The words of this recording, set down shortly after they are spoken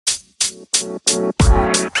Hey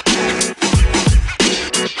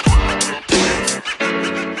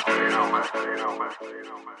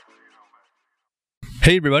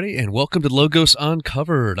everybody, and welcome to Logos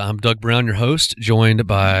Uncovered. I'm Doug Brown, your host, joined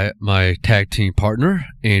by my tag team partner,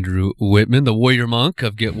 Andrew Whitman, the Warrior Monk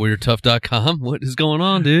of GetWarriorTough.com. What is going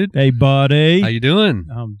on, dude? Hey, buddy. How you doing?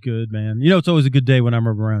 I'm good, man. You know, it's always a good day when I'm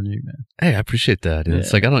around you, man. Hey, I appreciate that. And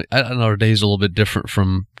it's like, I don't know, our day's a little bit different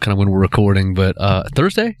from kind of when we're recording, but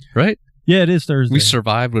Thursday, right? Yeah, it is Thursday. We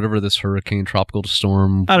survived whatever this hurricane, tropical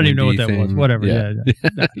storm. I don't even know what that was. Whatever. Yeah.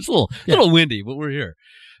 It's a little windy, but we're here.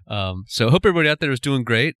 So hope everybody out there is doing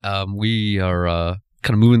great. We are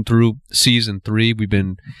kind of moving through season 3. We've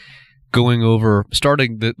been going over,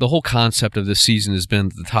 starting the whole concept of this season has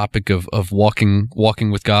been the topic of walking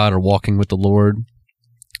with God or walking with the Lord.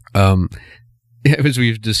 As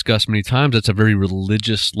we've discussed many times, that's a very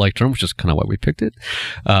religious-like term, which is kind of why we picked it.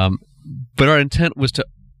 But our intent was to,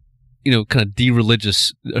 kind of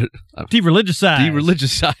de-religicize.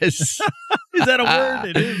 Is that a word?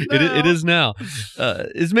 It is now. It is now.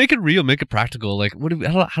 Is make it real, make it practical. Like,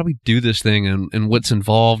 how do we do this thing, and what's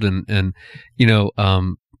involved, and we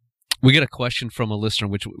get a question from a listener,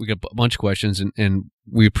 which we get a bunch of questions, and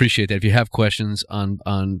we appreciate that. If you have questions on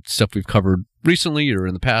stuff we've covered recently or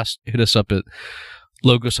in the past, hit us up at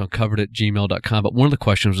logosuncovered@gmail.com. But one of the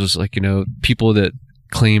questions was like, people that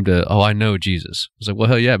claim to, I know Jesus. I was like, well,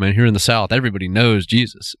 hell yeah, man. Here in the South, everybody knows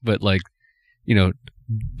Jesus, but like, do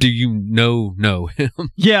you know him?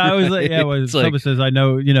 Yeah, I was like, somebody says, I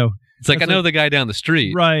know, It's like, I know the guy down the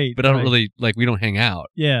street. Right. But I don't really, we don't hang out.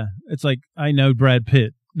 Yeah. It's like, I know Brad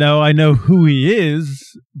Pitt. No, I know who he is,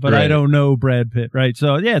 but I don't know Brad Pitt. Right.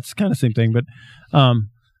 So, yeah, it's kind of the same thing. But,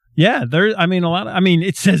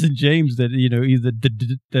 it says in James that,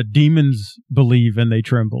 the demons believe and they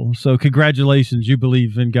tremble. So congratulations. You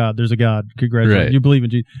believe in God. There's a God. Congratulations. Right. You believe in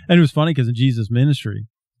Jesus. And it was funny because in Jesus' ministry,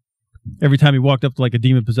 every time he walked up to like a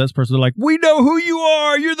demon-possessed person, they're like, we know who you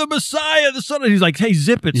are. You're the Messiah, the Son of... He's like, hey,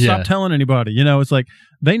 zip it. Stop telling anybody. It's like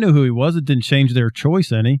they knew who he was. It didn't change their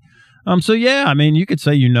choice any. So, yeah, you could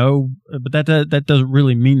say but that doesn't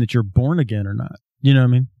really mean that you're born again or not. You know what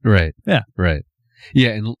I mean? Right. Yeah. Right.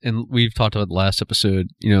 Yeah, and we've talked about the last episode,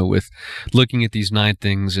 with looking at these 9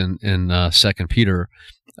 things in 2 Peter,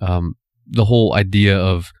 the whole idea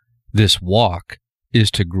of this walk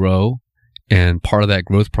is to grow. And part of that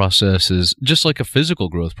growth process is just like a physical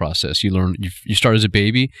growth process. You learn, you start as a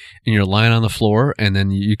baby and you're lying on the floor, and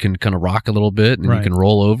then you can kind of rock a little bit, and you can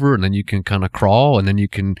roll over, and then you can kind of crawl, and then you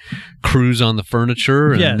can cruise on the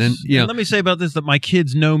furniture. Yes. And then, and let me say about this that my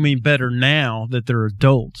kids know me better now that they're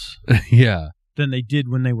adults. Yeah. Than they did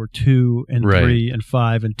when they were 2 and 3 and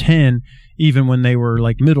 5 and 10, even when they were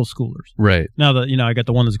like middle schoolers. Right. Now that, I got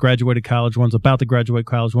the one that's graduated college, one's about to graduate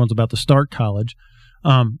college, one's about to start college.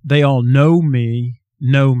 They all know me,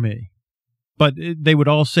 but they would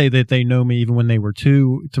all say that they know me even when they were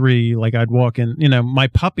 2, 3. Like I'd walk in, my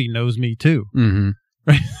puppy knows me too,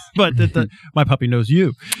 right? But my puppy knows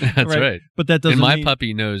you. That's right. But that doesn't. And my mean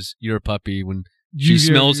puppy knows your puppy when she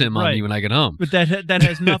smells him on me when I get home. But that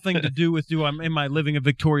has nothing to do with am I living a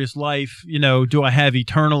victorious life? Do I have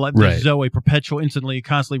eternal life? Right. Zoe, perpetual, instantly,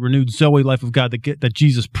 constantly renewed Zoe life of God that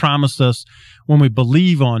Jesus promised us when we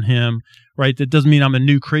believe on Him. Right, that doesn't mean I'm a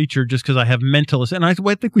new creature just because I have mental assent. And I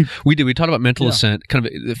think we did. We talked about mental assent, kind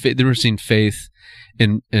of the difference between faith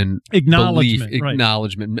and acknowledgement, belief,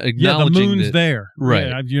 acknowledgement. Yeah, the moon's there,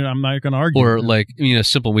 right? Yeah, I'm not going to argue. Or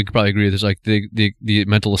simple. We could probably agree. There's like the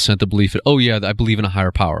mental assent, the belief. I believe in a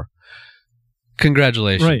higher power.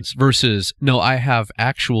 Congratulations. Right. Versus no, I have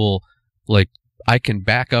actual I can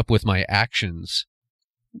back up with my actions.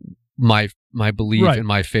 My belief and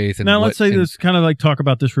my faith. And now let's say this, kind of talk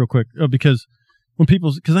about this real quick, because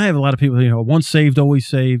because I have a lot of people, once saved, always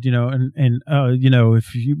saved,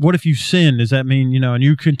 what if you sin? Does that mean, and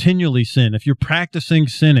you continually sin? If you're practicing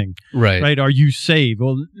sinning, right? Are you saved?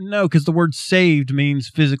 Well, no, because the word saved means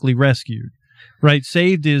physically rescued, right?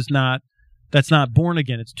 Saved is not. That's not born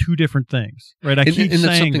again. It's 2 different things, right? I keep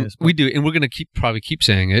saying this. We do, and we're going to probably keep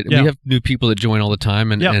saying it. Yeah. We have new people that join all the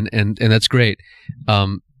time, and that's great.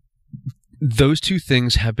 Those 2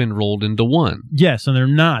 things have been rolled into one. Yes, and they're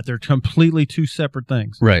not. They're completely 2 separate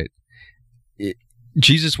things. Right.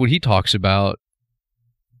 Jesus, what he talks about,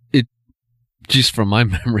 it just from my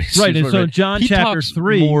memory. Right, and so John chapter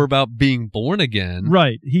 3. More about being born again.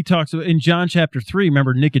 Right. He talks about, in John chapter 3,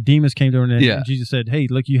 remember Nicodemus came to him and Jesus said, hey,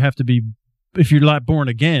 look, you have to be, if you're not born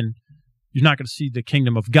again, you're not going to see the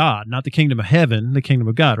kingdom of God, not the kingdom of heaven, the kingdom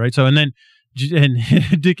of God, right? So, and then And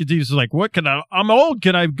Nicodemus is like, what I'm old.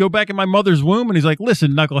 Can I go back in my mother's womb? And he's like,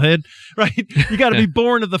 listen, knucklehead, right? You got to be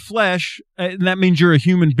born of the flesh. And that means you're a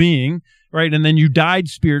human being, right? And then you died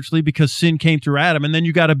spiritually because sin came through Adam. And then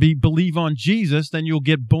you got to believe on Jesus. Then you'll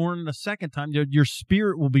get born the second time. Your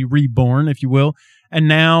spirit will be reborn, if you will. And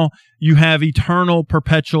now you have eternal,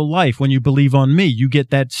 perpetual life. When you believe on me, you get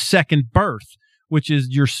that second birth, which is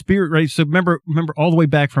your spirit, right? So remember all the way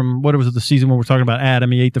back from, what was the season when we're talking about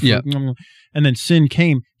Adam? He ate the fruit, and then sin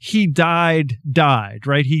came. He died,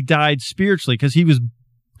 right? He died spiritually because he was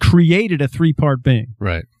created a 3-part being.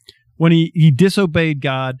 Right. When he disobeyed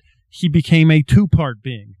God, he became a 2-part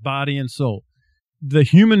being, body and soul. The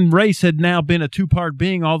human race had now been a 2-part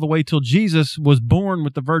being all the way till Jesus was born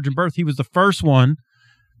with the virgin birth. He was the first one.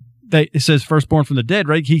 It says firstborn from the dead,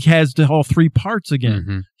 right? He has all 3 parts again.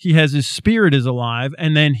 Mm-hmm. He has his spirit is alive,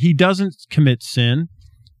 and then he doesn't commit sin,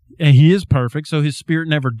 and he is perfect, so his spirit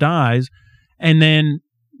never dies. And then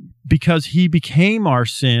because he became our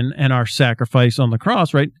sin and our sacrifice on the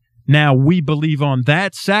cross, right? Now we believe on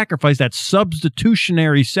that sacrifice, that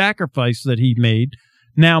substitutionary sacrifice that he made.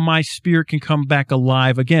 Now my spirit can come back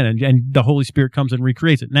alive again, and the Holy Spirit comes and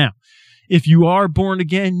recreates it. Now, if you are born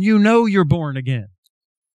again, you know you're born again.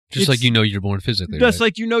 Just like you know you're born physically. Just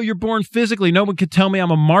like you know you're born physically. No one could tell me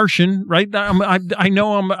I'm a Martian, right? I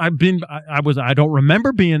know I don't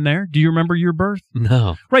remember being there. Do you remember your birth?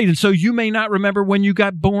 No. Right, and so you may not remember when you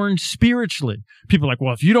got born spiritually. People are like,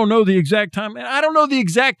 well, if you don't know the exact time, I don't know the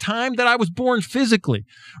exact time that I was born physically,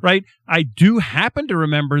 right? I do happen to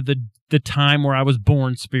remember the time where I was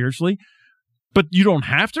born spiritually, but you don't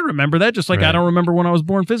have to remember that, just like right. I don't remember when I was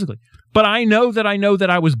born physically. But I know that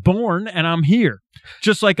I was born and I'm here.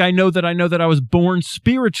 Just like I know that I was born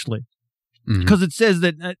spiritually. Because it says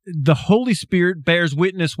that the Holy Spirit bears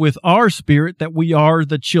witness with our spirit that we are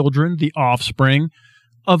the children, the offspring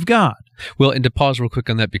of God. Well, and to pause real quick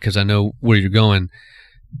on that, because I know where you're going,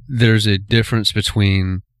 there's a difference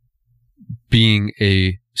between being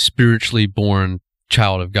a spiritually born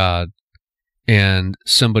child of God and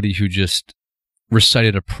somebody who just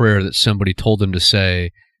recited a prayer that somebody told them to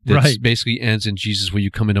say that basically ends in, Jesus, will you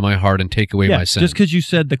come into my heart and take away my sin? Just because you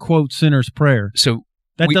said the quote sinner's prayer, so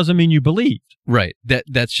that doesn't mean you believed. Right.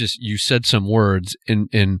 That's just, you said some words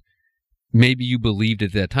and maybe you believed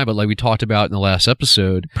at that time, but like we talked about in the last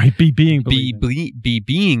episode, being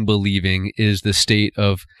believing is the state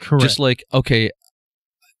of just like, okay,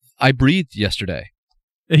 I breathed yesterday.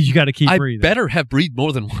 You got to keep breathing. I better have breathed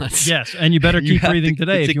more than once. Yes, and you better keep breathing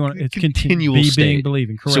today if you want. It's continual state. Being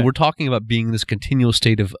believing. Correct. So we're talking about being in this continual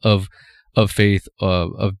state of faith,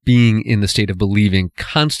 of being in the state of believing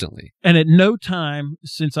constantly. And at no time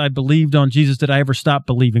since I believed on Jesus did I ever stop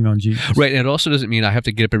believing on Jesus. Right, and it also doesn't mean I have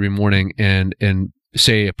to get up every morning and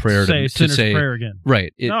say a prayer to say prayer again.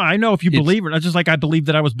 Right. No, I know if you believe it. It's just like I believe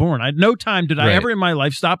that I was born. At no time did I ever in my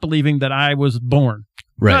life stop believing that I was born.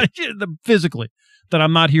 Right. Physically. That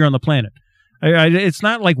I'm not here on the planet. It's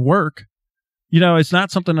not like work. It's not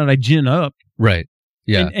something that I gin up. Right.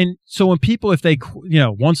 Yeah. And so when people, if they,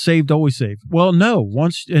 once saved, always saved. Well, no.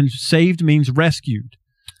 Once and saved means rescued.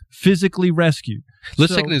 Physically rescued.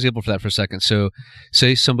 Let's take an example for that for a second. So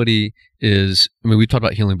say somebody is, we've talked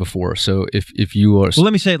about healing before. So if you are... Well,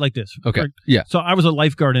 let me say it like this. Okay. Yeah. So I was a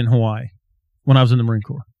lifeguard in Hawaii when I was in the Marine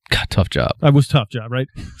Corps. God, tough job. It was a tough job, right?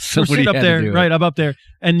 We're sitting up there, right? I'm up there,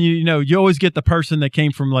 and you always get the person that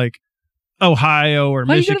came from like Ohio or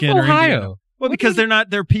Michigan or Indiana. Well, because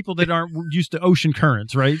they're people that aren't used to ocean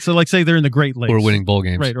currents, right? So, like, say they're in the Great Lakes, or winning bowl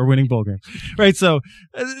games, right? Or winning bowl games, right? So,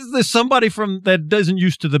 there's somebody that isn't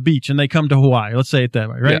used to the beach, and they come to Hawaii. Let's say it that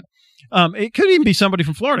way, right? Yeah. It could even be somebody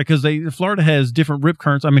from Florida because Florida has different rip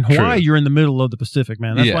currents. I mean, Hawaii, you're in the middle of the Pacific,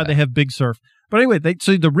 man. That's why they have big surf. But anyway,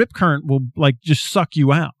 so the rip current will like just suck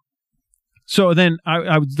you out. So then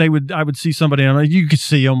I would see somebody, and you could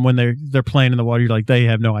see them when they're playing in the water. You're like, they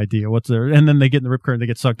have no idea what's there, and then they get in the rip current, they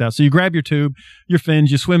get sucked out. So you grab your tube, your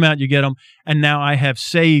fins, you swim out, you get them, and now I have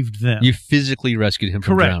saved them. You physically rescued him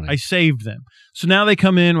from drowning. I saved them. So now they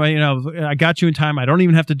come in. I got you in time. I don't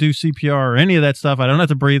even have to do CPR or any of that stuff. I don't have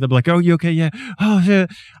to breathe. They'll be like, "Oh, you okay? Yeah. Oh, yeah."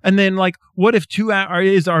 And then like, what if 2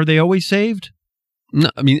 hours are they always saved? No,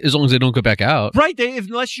 I mean, as long as they don't go back out. Right.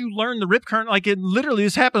 Unless you learn the rip current, like it literally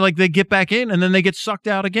has happened. Like they get back in and then they get sucked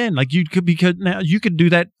out again. Like you could do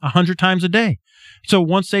that 100 times a day. So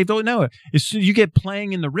once they don't know it, you get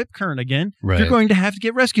playing in the rip current again, you're going to have to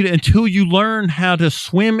get rescued until you learn how to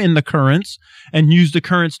swim in the currents and use the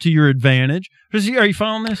currents to your advantage. Are you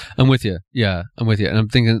following this? I'm with you. Yeah, I'm with you. And I'm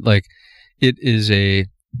thinking like it is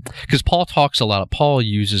Because Paul talks a lot. Paul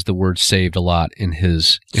uses the word saved a lot in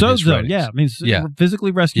his writings. Yeah, it means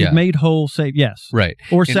physically rescued, made whole, saved. Yes, right.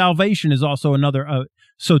 Or salvation is also another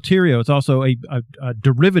soterio. It's also a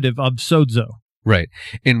derivative of sozo. Right,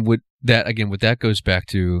 and what that goes back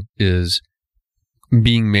to is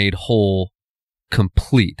being made whole,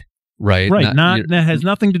 complete. Right, right. That has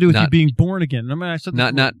nothing to do with you being born again. I mean, I said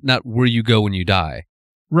not where you go when you die.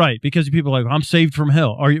 Right, because people are like, I'm saved from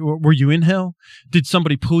hell. Were you in hell? Did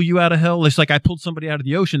somebody pull you out of hell? It's like I pulled somebody out of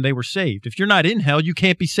the ocean, they were saved. If you're not in hell, you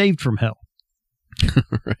can't be saved from hell.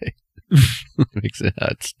 Right. Makes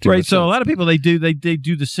sense. Right, so a lot of people, they do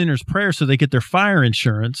the sinner's prayer so they get their fire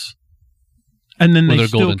insurance. And then they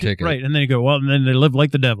still golden ticket. Right, and then you go, well, and then they live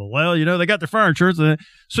like the devil. Well, they got their fire insurance.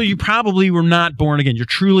 So you probably were not born again. You're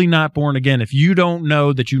truly not born again if you don't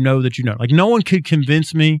know that you know that you know. Like, no one could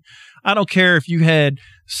convince me. I don't care if you had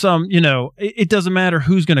some, it doesn't matter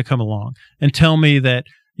who's going to come along and tell me that,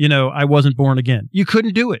 I wasn't born again. You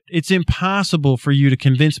couldn't do it. It's impossible for you to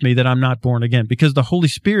convince me that I'm not born again because the Holy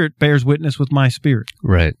Spirit bears witness with my spirit.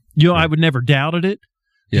 Right. Right. I would never doubted it.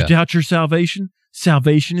 You doubt your salvation?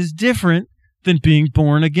 Salvation is different than being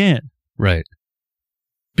born again. Right.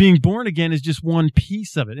 Being born again is just one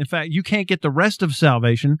piece of it. In fact, you can't get the rest of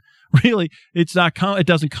salvation. Really, it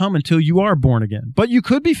doesn't come until you are born again. But you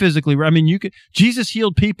could be physically. I mean, Jesus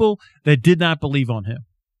healed people that did not believe on him,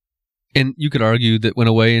 and you could argue that went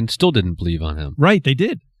away and still didn't believe on him. Right? They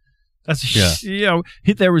did. That's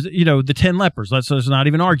there was the 10 lepers. Let's not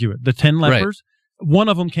even argue it. The 10 lepers. Right. One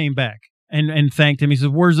of them came back and thanked him. He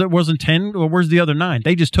said, wasn't 10? Or where's the other 9?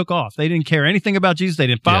 They just took off. They didn't care anything about Jesus. They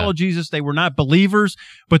didn't follow Jesus. They were not believers,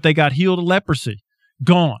 but they got healed of leprosy.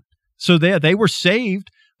 Gone. So they were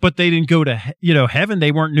saved, but they didn't go to heaven.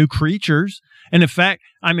 They weren't new creatures. And in fact,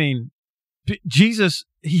 I mean, Jesus,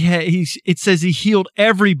 it says he healed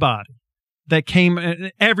everybody that came.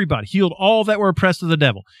 Everybody healed all that were oppressed of the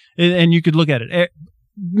devil. And you could look at it,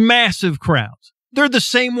 massive crowds. They're the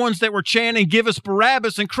same ones that were chanting, "Give us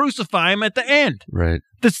Barabbas and crucify him" at the end. Right.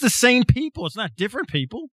 That's the same people. It's not different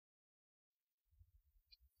people.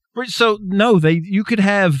 So no, you could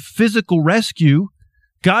have physical rescue.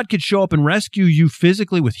 God could show up and rescue you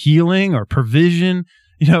physically with healing or provision.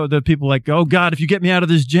 The people like, "Oh God, if you get me out of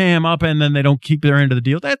this jam up," and then they don't keep their end of the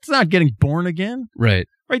deal. That's not getting born again. Right.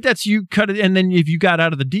 Right. That's you cut it. And then if you got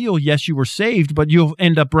out of the deal, yes, you were saved, but you'll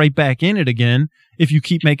end up right back in it again if you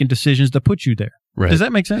keep making decisions to put you there. Right. Does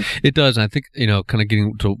that make sense? It does. And I think, kind of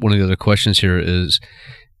getting to one of the other questions here is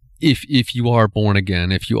if you are born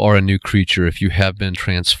again, if you are a new creature, if you have been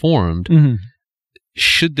transformed,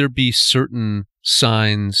 should there be certain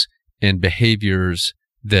signs and behaviors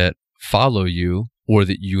that follow you or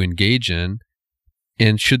that you engage in?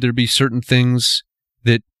 And should there be certain things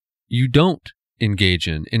that you don't engage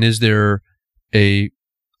in? And is there a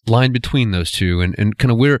line between those two? And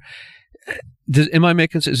kind of where... am I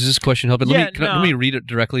making sense? Is this question helping? Let me read it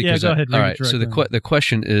directly. Yeah, go ahead. All right. So the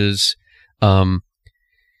question is, let's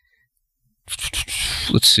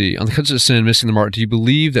see. On the concept of sin, missing the mark, do you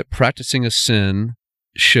believe that practicing a sin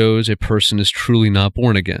shows a person is truly not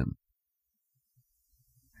born again?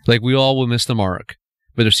 Like, we all will miss the mark,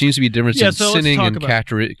 but there seems to be a difference in sinning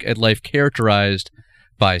and life characterized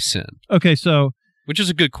by sin. Okay, so... Which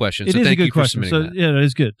is a good question. It is a good question. So, yeah, it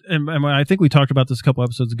is good. And I think we talked about this a couple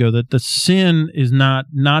episodes ago, that the sin is not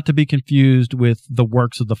to be confused with the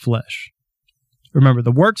works of the flesh. Remember,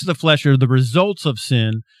 the works of the flesh are the results of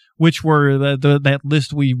sin, which were that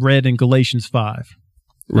list we read in Galatians 5.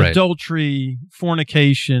 Right. Adultery,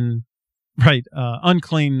 fornication, right,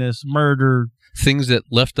 uncleanness, murder. Things that,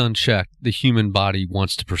 left unchecked, the human body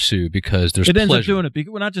wants to pursue because there's pleasure. It ends up doing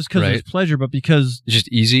it, not just because there's pleasure, but because... It's just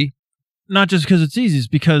easy? Not just because it's easy, it's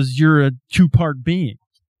because you're a two-part being.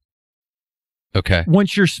 Okay.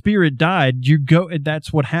 Once your spirit died,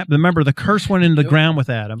 that's what happened. Remember, the curse went into the ground with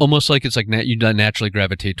Adam. Almost like it's like you naturally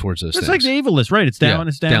gravitate towards those things. It's like the evil list, right? It's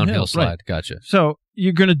downhill slide. Right. Gotcha. So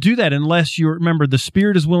you're going to do that unless remember, the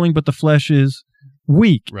spirit is willing, but the flesh is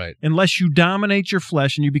weak. Right. Unless you dominate your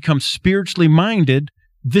flesh and you become spiritually minded,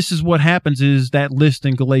 this is what happens, is that list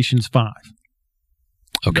in Galatians 5.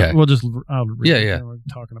 Okay. I'll read it. Yeah. We're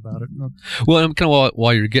talking about it. Well, I'm kind of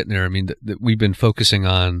while you're getting there, I mean, we've been focusing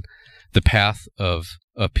on the path of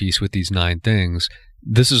peace with these 9 things.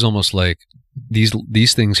 This is almost like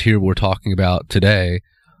these things here we're talking about today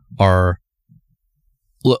are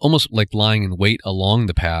almost like lying in wait along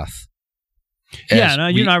the path. Yeah,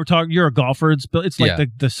 you and I were talking. You're a golfer. It's like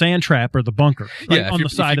the sand trap or the bunker. Right, on the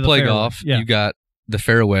side of the fairway. If you play golf, you got the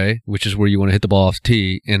fairway, which is where you want to hit the ball off the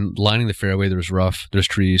tee, and lining the fairway, there's rough, there's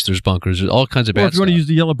trees, there's bunkers, there's all kinds of bad stuff. Or if you want to use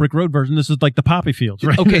the yellow brick road version, this is like the poppy fields,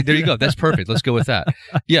 right? Okay, there you go. That's perfect. Let's go with that.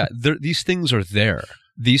 Yeah, these things are there.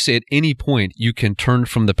 These, at any point, you can turn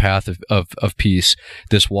from the path of peace,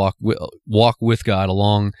 this walk with God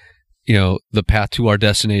along, the path to our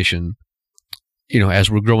destination,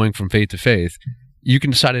 as we're growing from faith to faith. You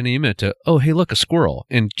can decide at any minute to, hey, look, a squirrel,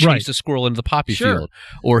 and chase the squirrel into the poppy field,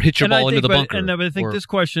 or hit your ball into the bunker. And I think this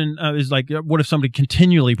question is like, what if somebody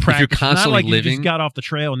continually practices? If you're constantly living, you just got off the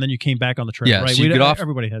trail and then you came back on the trail, right? So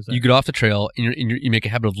everybody has that. You get off the trail and you make a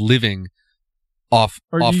habit of living off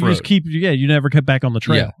road. You just you never get back on the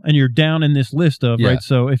trail, and you're down in this list of right.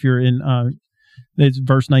 So if you're in, it's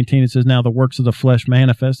verse 19. It says, "Now the works of the flesh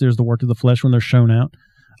manifest." There's the work of the flesh when they're shown out.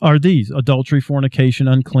 Are these adultery, fornication,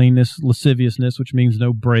 uncleanness, lasciviousness, which means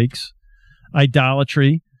no breaks,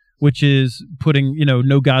 idolatry, which is putting,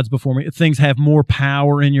 no gods before me. Things have more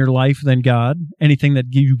power in your life than God. Anything that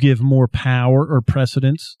you give more power or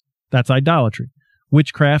precedence, that's idolatry.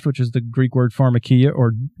 Witchcraft, which is the Greek word pharmakia,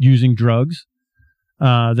 or using drugs.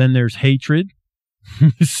 Then there's hatred.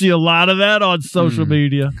 You see a lot of that on social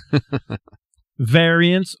media.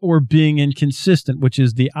 Variance, or being inconsistent, which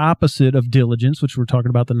is the opposite of diligence, which we're talking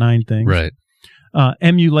about the 9 things. Right.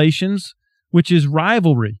 Emulations, which is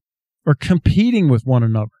rivalry or competing with one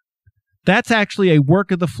another. That's actually a work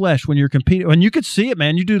of the flesh when you're competing. And you could see it,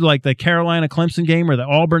 man. You do like the Carolina-Clemson game or the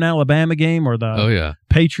Auburn-Alabama game or the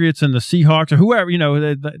Patriots and the Seahawks or whoever,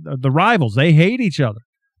 the rivals. They hate each other.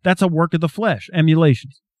 That's a work of the flesh,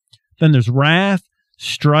 emulations. Then there's wrath,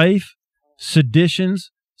 strife, seditions.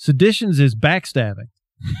 Seditions is backstabbing.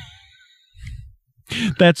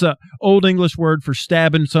 That's a old English word for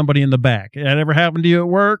stabbing somebody in the back. That ever happened to you at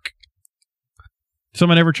work?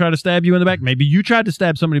 Someone ever tried to stab you in the back? Maybe you tried to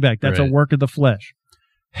stab somebody back. That's a work of the flesh.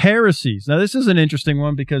 Heresies. Now, this is an interesting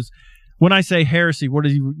one because when I say heresy, what do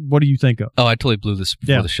you think of? Oh, I totally blew this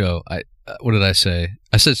before the show. What did I say?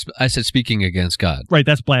 I said speaking against God. Right,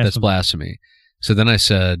 that's blasphemy. That's blasphemy. So then I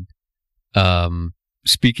said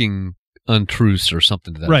speaking untruths or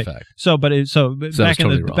something to that effect. So back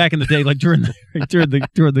in the day, like during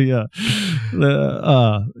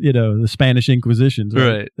the Spanish Inquisitions,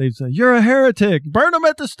 right? They'd say you're a heretic, burn them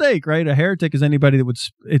at the stake, right? A heretic is anybody that would.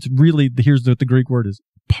 It's really, here's what the Greek word is: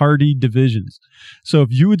 party divisions. So if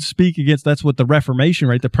you would speak against, that's what the Reformation,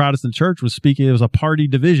 right? The Protestant Church was speaking. It was a party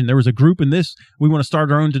division. There was a group in this. We want to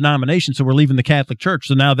start our own denomination, so we're leaving the Catholic Church.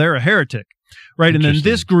 So now they're a heretic. Right, and then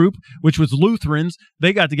this group, which was Lutherans,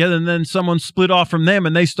 they got together, and then someone split off from them,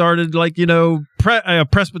 and they started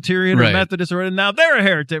Presbyterian or Methodist, and now they're a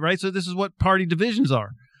heretic, right? So this is what party divisions are.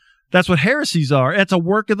 That's what heresies are. It's a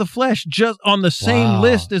work of the flesh, just on the same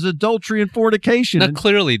list as adultery and fornication. Now,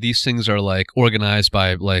 clearly, these things are organized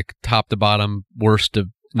by top to bottom, worst to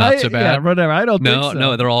not so bad. Yeah, whatever. I don't think so.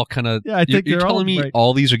 No, they're all kind of. Yeah, I think you're telling me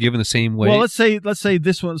all these are given the same way. Well, let's say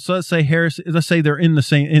this one. So let's say heresy. Let's say they're in the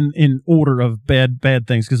same in order of bad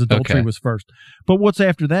things because adultery was first. But what's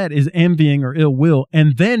after that is envying or ill will,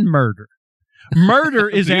 and then murder. Murder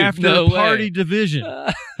is after party division.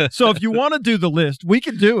 So if you want to do the list, we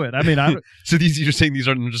can do it. I mean, so you're saying these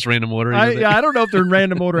aren't just random order? I don't know if they're in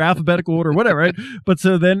random order, alphabetical order, whatever, right? But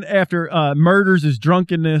so then after murders is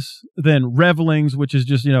drunkenness, then revelings, which is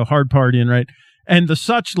just, hard partying, right? And the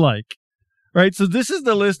such like, right? So this is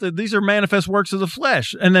the list. These are manifest works of the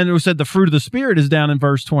flesh. And then we said the fruit of the Spirit is down in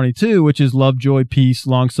verse 22, which is love, joy, peace,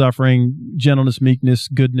 long-suffering, gentleness, meekness,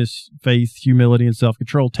 goodness, faith, humility, and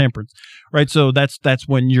self-control, temperance, right? So that's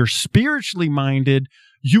when you're spiritually minded,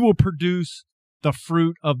 you will produce the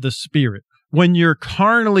fruit of the Spirit. When you're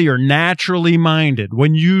carnally or naturally minded,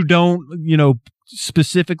 when you don't,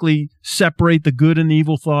 specifically separate the good and the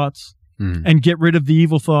evil thoughts and get rid of the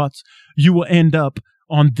evil thoughts, you will end up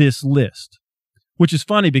on this list. Which is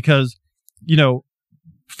funny because,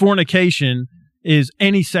 fornication is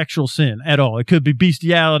any sexual sin at all. It could be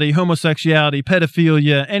bestiality, homosexuality,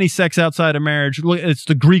 pedophilia, any sex outside of marriage. It's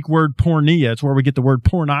the Greek word porneia. It's where we get the word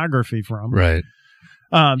pornography from. Right.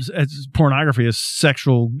 Pornography is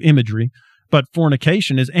sexual imagery, but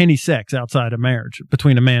fornication is any sex outside of marriage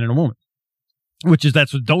between a man and a woman,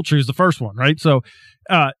 that's adultery is the first one, right? So,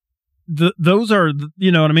 those are,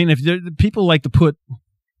 you know what I mean? If people like to put,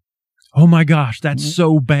 oh my gosh, that's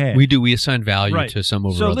so bad. We assign value to some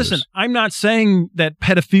over others. So listen, I'm not saying that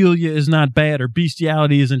pedophilia is not bad or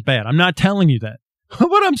bestiality isn't bad. I'm not telling you that.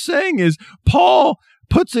 What I'm saying is Paul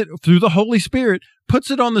puts it through the Holy Spirit,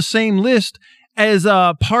 puts it on the same list as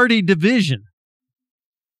party division.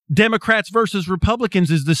 Democrats versus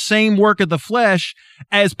Republicans is the same work of the flesh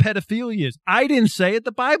as pedophilia is. I didn't say it.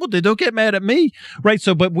 The Bible did. Don't get mad at me. Right.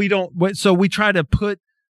 So, but we don't. So we try to put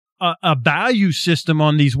a value system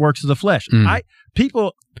on these works of the flesh.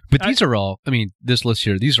 But these are all, I mean, this list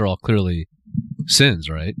here, these are all clearly sins,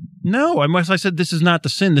 right? No, unless I said this is not the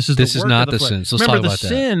sin. This is the work not of the the flesh. sin. So let's Remember, talk about the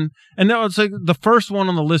sin, and now it's like the first one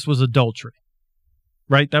on the list was adultery.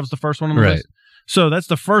 Right? That was the first one on the list. So that's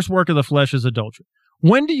the first work of the flesh is adultery.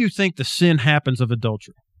 When do you think the sin happens of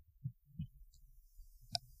adultery?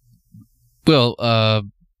 Well,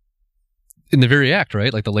 in the very act,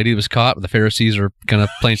 right? Like the lady was caught. The Pharisees are kind of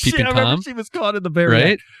playing peeping Tom. She was caught in the very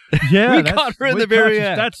right. Act. Yeah, we caught her in the very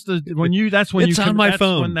act. That's when you. That's when it's you. on my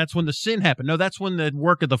phone. That's when the sin happened. No, that's when the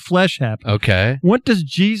work of the flesh happened. Okay. What does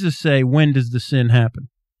Jesus say? When does the sin happen?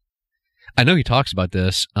 I know he talks about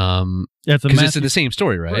this. Because it's in the same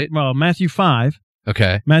story, right? Well, Matthew 5.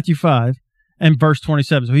 Okay. Matthew 5 and verse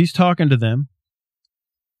 27. So he's talking to them,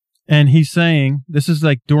 and he's saying, this is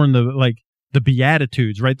like during the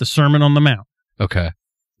Beatitudes, right? The Sermon on the Mount. Okay.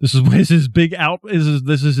 This is his big out.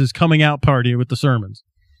 This is his coming out party with the sermons.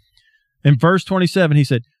 In verse 27, he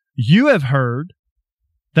said, "You have heard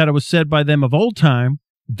that it was said by them of old time,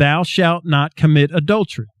 thou shalt not commit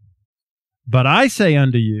adultery. But I say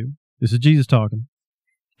unto you," this is Jesus talking,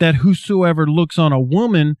 "that whosoever looks on a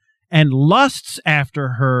woman and lusts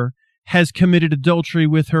after her has committed adultery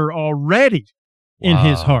with her already in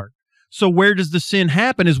his heart." So where does the sin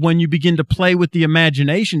happen is when you begin to play with the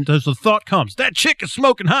imagination. There's the thought comes, that chick is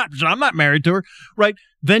smoking hot, but I'm not married to her, right?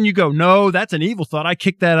 Then you go, no, that's an evil thought. I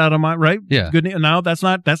kicked that out of my, right? Yeah. Good. No, that's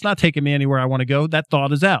not taking me anywhere I want to go. That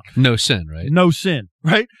thought is out. No sin, right? No sin,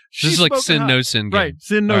 right? This is like sin, no sin game. Right.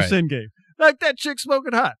 Sin, no sin game. Like that chick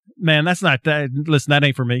smoking hot. Man, that's not that. Listen, that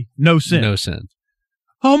ain't for me. No sin. No sin.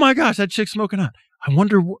 Oh my gosh, that chick smoking hot. I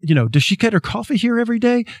wonder, does she get her coffee here every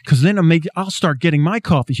day? Because then I'll start getting my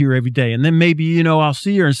coffee here every day. And then maybe, I'll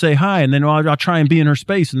see her and say hi. And then I'll try and be in her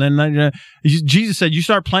space. And then Jesus said, you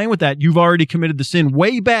start playing with that, you've already committed the sin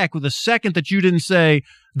way back with a second that you didn't say,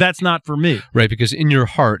 that's not for me. Right, because in your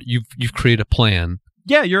heart, you've created a plan.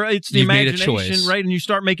 Yeah, it's the You've imagination, made a choice. right? And you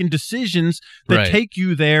start making decisions that take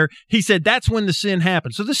you there. He said that's when the sin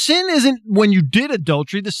happens. So the sin isn't when you did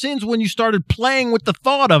adultery. The sin's when you started playing with the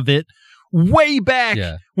thought of it way back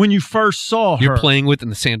when you first saw her. You're playing with in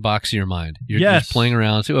the sandbox of your mind. You're just playing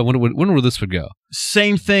around. So I wonder where this would go.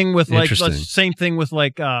 Same thing with party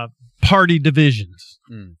divisions.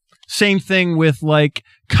 Same thing with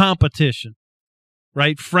competition.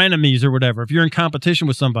 Right? Frenemies or whatever. If you're in competition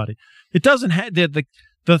with somebody, it doesn't have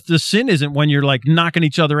the sin isn't when you're knocking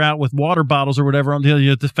each other out with water bottles or whatever.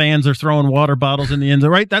 The fans are throwing water bottles in the end.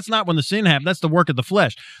 Right? That's not when the sin happened. That's the work of the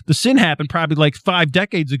flesh. The sin happened probably 5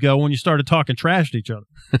 decades ago when you started talking trash to each other.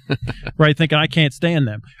 Right? Thinking I can't stand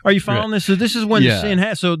them. Are you following this? So this is when the sin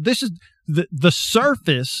has. So this is the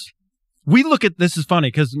surface. We look at this is funny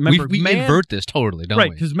because remember we invert this totally, don't we?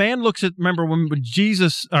 Right, because man looks at when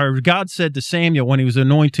Jesus or God said to Samuel when he was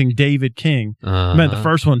anointing David king. Man, the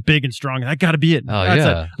first one, big and strong. That got to be it. Oh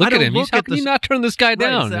yeah, look at him. How can you not turn this guy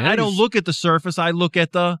down? Man? I don't look at the surface. I look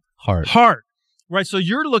at the heart. Right, so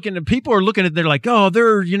you're looking at people are looking at. They're like, oh,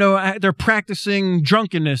 they're practicing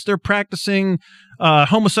drunkenness. They're practicing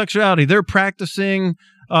homosexuality. They're practicing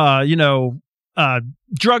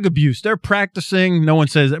drug abuse. They're practicing. No one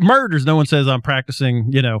says murders. No one says I'm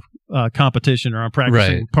practicing. Competition or I'm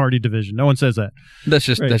practicing party division. No one says that. That's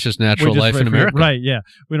just natural life in America. Right? Yeah,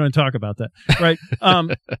 we don't talk about that. Right?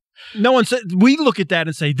 No one said. We look at that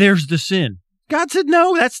and say, "There's the sin." God said,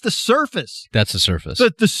 "No, that's the surface." That's the surface.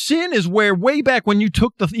 The sin is where way back when you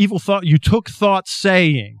took the evil thought, you took thought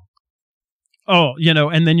saying. Oh,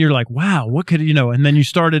 and then you're like, wow, what could, and then you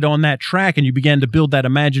started on that track and you began to build that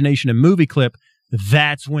imagination and movie clip.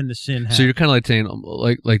 That's when the sin happened. So you're kind of saying,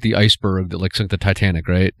 like the iceberg, like the Titanic,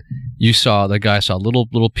 right? The guy saw a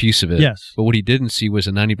little piece of it. Yes. But what he didn't see was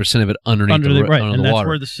 90% of it underneath the right. under And the that's water.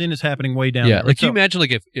 where the sin is happening way down. Yeah. There. Can you imagine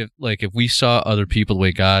if we saw other people the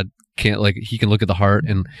way God can't, he can look at the heart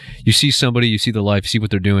and you see somebody, you see their life, you see what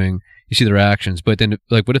they're doing, you see their actions, but then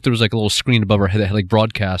what if there was a little screen above our head that had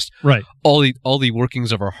broadcast all the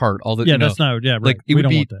workings of our heart, all the that's not right. It would don't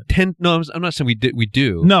be want that. 10. No, I'm not saying we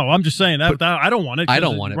do. No, I'm just saying that I don't want it. I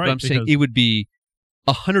don't want it, but I'm saying it would be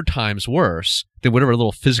 100 times worse than whatever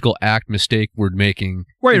little physical act mistake we're making.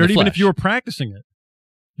 Right, or even if you were practicing it.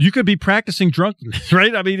 You could be practicing drunkenness,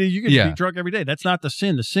 right? I mean, you could be drunk every day. That's not the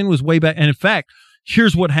sin. The sin was way back. And in fact,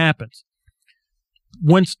 here's what happens.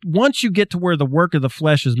 once you get to where the work of the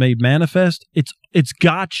flesh is made manifest, it's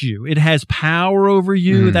got you. It has power over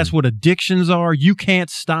you. That's what addictions are. You can't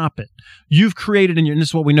stop it. You've created and this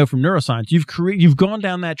is what we know from neuroscience. You've gone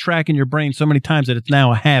down that track in your brain so many times that it's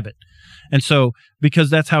now a habit. And so, because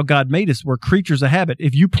that's how God made us, we're creatures of habit.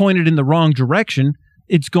 If you point it in the wrong direction,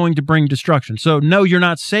 it's going to bring destruction. So, no, you're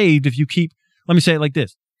not saved if you keep. Let me say it like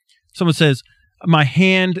this: someone says, "My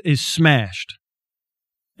hand is smashed."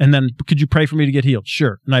 And then, could you pray for me to get healed?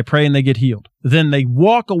 Sure. And I pray and they get healed. Then they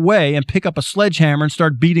walk away and pick up a sledgehammer and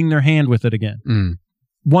start beating their hand with it again.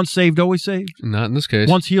 Once saved, always saved? Not in this case.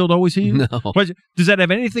 Once healed, always healed? No. Does that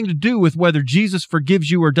have anything to do with whether Jesus forgives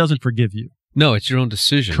you or doesn't forgive you? No, it's your own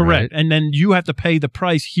decision. Correct. Right? And then you have to pay the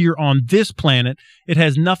price here on this planet. It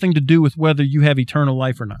has nothing to do with whether you have eternal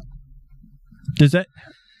life or not. Does that?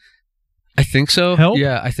 I think so. Help?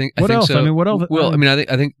 Yeah, I think. What I think else? So. I mean, what else? Well, I mean,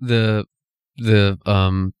 I think the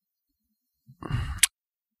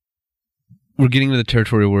we're getting into the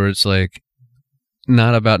territory where it's like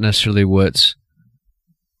not about necessarily what's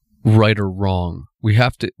right or wrong. We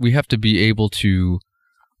have to be able to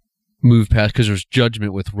move past, because there's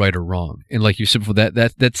judgment with right or wrong, and like you said before,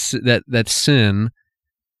 that sin,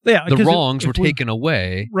 yeah, the wrongs were taken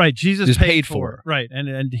away. Right, Jesus is paid for it. Right,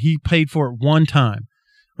 and he paid for it one time.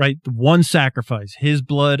 Right, the one sacrifice, his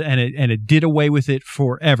blood, and it did away with it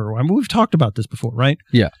forever. I mean, we've talked about this before, right?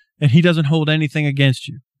 Yeah, and he doesn't hold anything against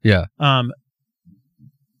you. Yeah.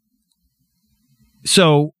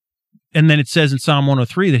 So. And then it says in Psalm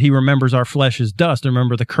 103 that he remembers our flesh is dust. And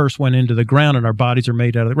remember, the curse went into the ground and our bodies are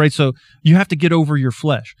made out of it, right? So you have to get over your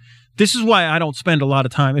flesh. This is why I don't spend a lot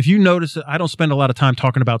of time. If you notice, I don't spend a lot of time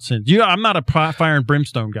talking about sin. I'm not a fire and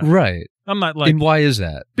brimstone guy. Right. I'm not like. And why is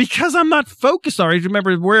that? Because I'm not focused. All right.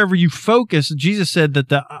 Remember, wherever you focus, Jesus said that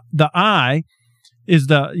the eye is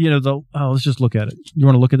let's just look at it. You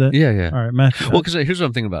want to look at that? Yeah. All right, Matthew. Well, because here's what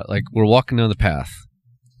I'm thinking about. Like, we're walking down the path.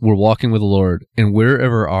 We're walking with the Lord, and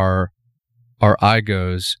wherever our eye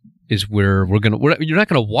goes is where you're not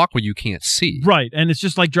gonna walk where you can't see. Right, and it's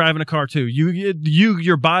just like driving a car too.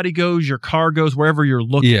 Your body goes, your car goes wherever you're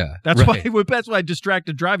looking. Yeah, that's why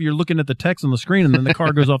distracted driver. You're looking at the text on the screen, and then the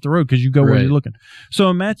car goes off the road because you go where you're looking.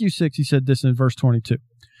 So in Matthew 6, he said this in verse 22: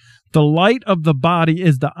 "The light of the body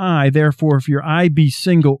is the eye. Therefore, if your eye be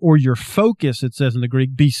single, or your focus, it says in the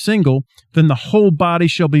Greek, be single, then the whole body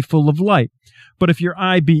shall be full of light. But if your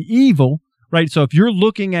eye be evil," right? So if you're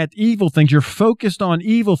looking at evil things, you're focused on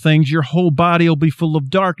evil things, your whole body will be full of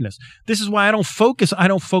darkness. This is why I don't focus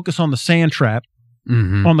on the sand trap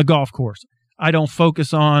on the golf course. I don't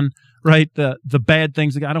focus on, right, the bad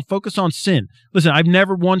things. I don't focus on sin. Listen, I've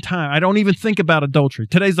never I don't even think about adultery.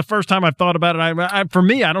 Today's the first time I've thought about it. For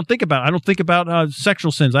me, I don't think about it. I don't think about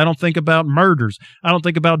sexual sins. I don't think about murders. I don't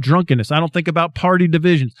think about drunkenness. I don't think about party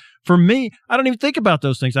divisions. For me, I don't even think about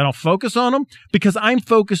those things. I don't focus on them because I'm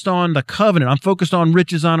focused on the covenant. I'm focused on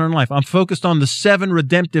riches, honor, and life. I'm focused on the 7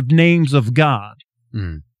 redemptive names of God,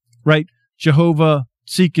 right? Jehovah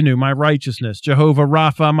Tsidkenu, my righteousness. Jehovah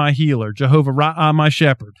Rapha, my healer. Jehovah Ra'ah, my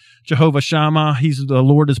shepherd. Jehovah Shammah, the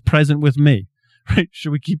Lord is present with me. Right?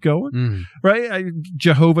 Should we keep going? Right?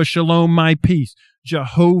 Jehovah Shalom, my peace.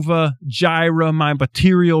 Jehovah Jireh, my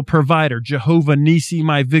material provider. Jehovah Nisi,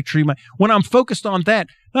 my victory. When I'm focused on that,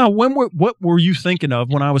 now, what were you thinking of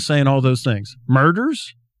when I was saying all those things?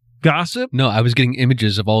 Murders? Gossip? No, I was getting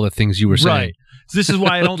images of all the things you were saying. Right. This is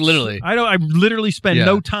why I don't I literally spend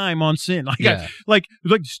no time on sin. Like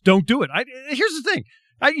just don't do it. Here's the thing.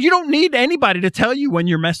 You don't need anybody to tell you when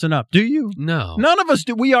you're messing up, do you? No. None of us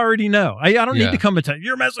do. We already know. I don't need to come and tell you,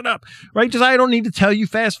 you're messing up, right? Because I don't need to tell you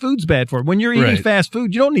fast food's bad for it. When you're eating fast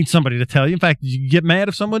food, you don't need somebody to tell you. In fact, you get mad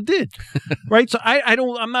if someone did, right? So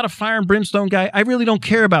I'm not a fire and brimstone guy. I really don't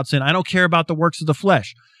care about sin. I don't care about the works of the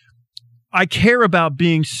flesh. I care about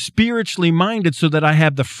being spiritually minded so that I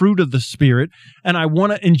have the fruit of the Spirit, and I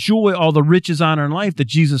want to enjoy all the riches, honor, and life that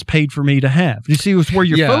Jesus paid for me to have. You see, it's where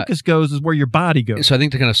your focus goes is where your body goes. So I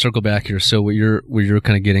think to kind of circle back here, so what you're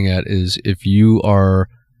kind of getting at is if you are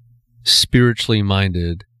spiritually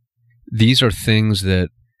minded, these are things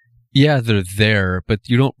that, they're there, but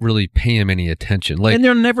you don't really pay them any attention. And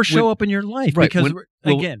they'll never show up in your life. Right. Because,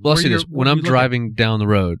 I'll say this. When I'm driving down the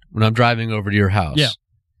road, when I'm driving over to your house,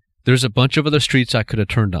 there's a bunch of other streets I could have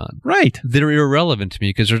turned on. Right. They're irrelevant to me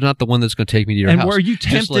because there's not the one that's going to take me to your house. And were you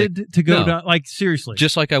tempted to go down? Like, seriously.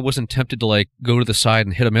 Just like I wasn't tempted to, like, go to the side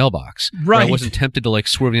and hit a mailbox. Right. Or I wasn't tempted to, like,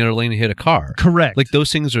 swerve in the other lane and hit a car. Correct. Like,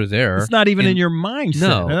 those things are there. It's not even in your mindset.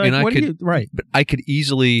 No. Like, and but I could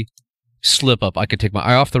easily slip up. I could take my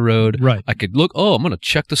eye off the road. Right. I could look, I'm going to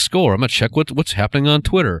check the score. I'm going to check what's happening on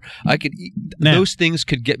Twitter. Those things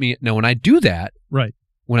could get me. Now, when I do that,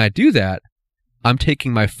 I'm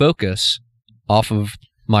taking my focus off of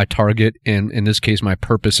my target, and in this case, my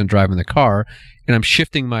purpose in driving the car, and I'm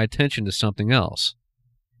shifting my attention to something else.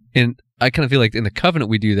 And I kind of feel like in the covenant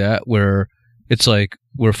we do that, where it's like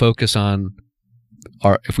we're focused on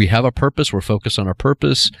if we have a purpose, we're focused on our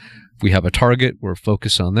purpose. If we have a target, we're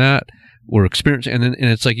focused on that. We're experiencing, and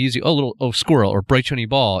it's like easy, squirrel or bright shiny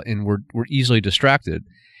ball, and we're easily distracted.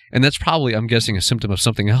 And that's probably, I'm guessing, a symptom of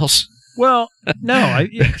something else. Well, no.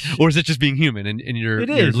 Or is it just being human and you're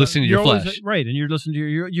listening to your flesh? Right, and you're listening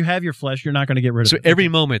to you have your flesh, you're not going to get rid of it. So every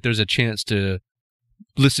moment there's a chance to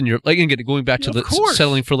listen to your, like, again, going back to the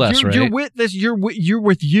settling for less, right? You're with this, you're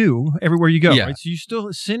with you everywhere you go, yeah. right?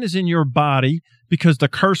 So sin is in your body because the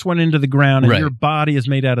curse went into the ground and right. your body is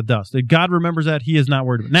made out of dust. God remembers that. He is not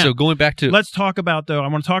worried about it. Now, so going back to... Let's talk about, though, I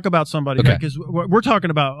want to talk about somebody, okay. because we're talking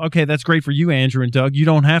about, okay, that's great for you, Andrew and Doug. You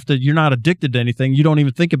don't have to, you're not addicted to anything. You don't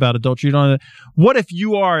even think about adultery. What if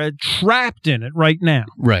you are trapped in it right now?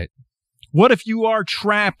 Right. What if you are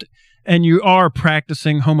trapped and you are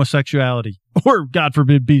practicing homosexuality, or God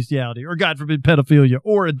forbid bestiality, or God forbid pedophilia,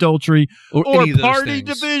 or adultery, or party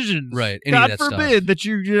divisions? Right. God forbid that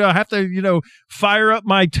you have to fire up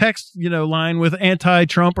my text line with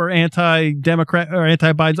anti-Trump or anti-Democrat or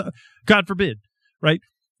anti-Biden. God forbid, right?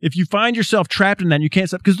 If you find yourself trapped in that, and you can't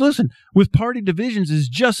stop. Because listen, with party divisions is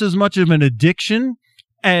just as much of an addiction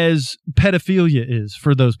as pedophilia is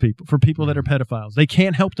for those people, for people that are pedophiles. They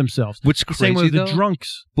can't help themselves. What's crazy, same way with the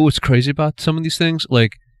drunks. But what's crazy about some of these things,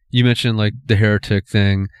 like you mentioned, like the heretic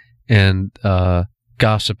thing and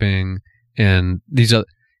gossiping and these other,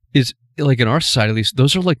 is like in our society, at least,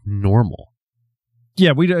 those are like normal.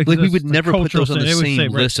 Yeah, we would never put those on the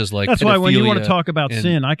same list as like. That's why when you want to talk about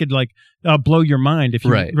sin, I could blow your mind if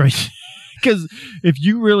you right. Because if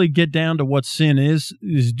you really get down to what sin is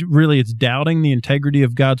really it's doubting the integrity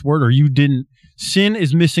of God's word, or sin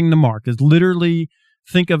is missing the mark. It's literally,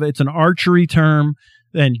 think of it, it's an archery term,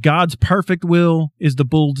 and God's perfect will is the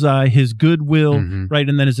bullseye, his good will, mm-hmm. right,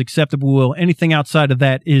 and then his acceptable will. Anything outside of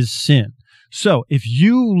that is sin. So if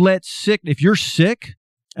you're sick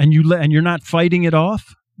and you're not fighting it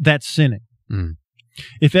off, that's sinning. Mm.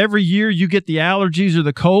 If every year you get the allergies or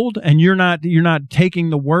the cold and you're not taking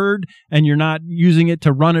the word and you're not using it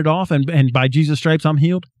to run it off and by Jesus' stripes I'm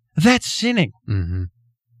healed, that's sinning. Mm-hmm.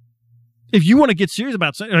 If you want to get serious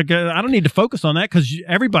about sin, I don't need to focus on that because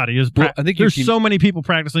everybody is. I think there's so many people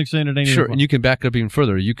practicing sin at any sure, point. And you can back it up even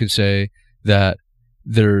further. You could say that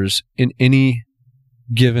there's in any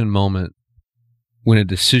given moment when a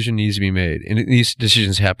decision needs to be made, and these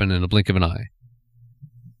decisions happen in a blink of an eye.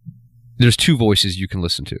 There's two voices you can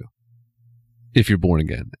listen to if you're born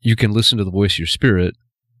again. You can listen to the voice of your spirit,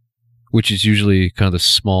 which is usually kind of the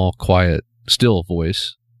small, quiet, still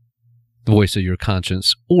voice, the voice of your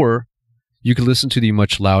conscience, or you can listen to the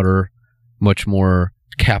much louder, much more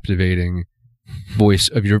captivating voice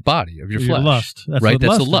of your body, of your flesh. Lust.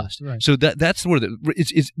 That's the lust. Right. So that's where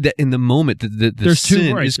it's that in the moment that the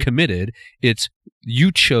sin is committed, it's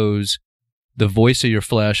you chose the voice of your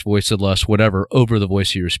flesh, voice of lust, whatever, over the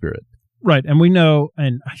voice of your spirit. Right, and we know,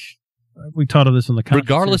 and we taught of this in the conference.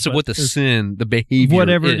 Regardless of what the sin, the behavior,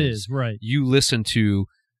 whatever it is, right? You listen to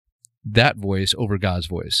that voice over God's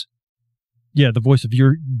voice. Yeah, the voice of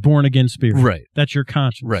your born again spirit. Right, that's your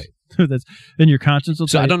conscience. Right, that's in your conscience.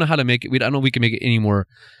 So I don't know how to make it. I don't know if we can make it any more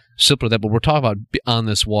simpler than that. But we're talking about on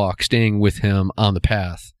this walk, staying with Him on the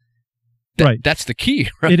path. Right, that's the key.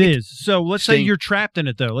 Right, it is. So let's say you're trapped in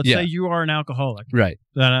it, though. Let's say you are an alcoholic. Right.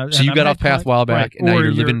 So you got off path a while back, and now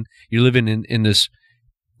you're living in this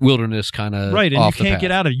wilderness kind of right, and you can't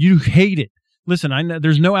get out of it. You hate it. Listen, I know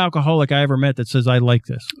there's no alcoholic I ever met that says I like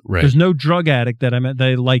this. Right. There's no drug addict that I met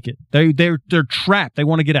they like it. They're trapped. They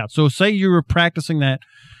want to get out. So say you were practicing that,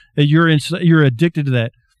 you're addicted to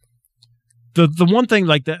that. The one thing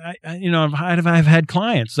like that, I've had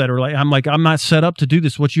clients that are like, I'm not set up to do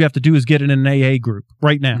this. What you have to do is get in an AA group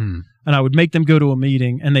right now. And I would make them go to a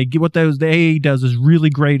meeting, and the AA does is really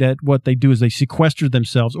great at what they do is they sequester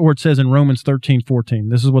themselves, or it says in Romans 13:14,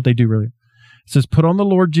 this is what they do really. It says, put on the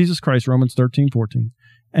Lord Jesus Christ, Romans 13:14,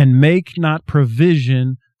 and make not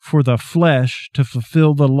provision for the flesh to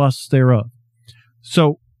fulfill the lusts thereof.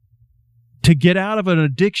 So to get out of an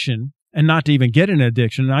addiction, and not to even get an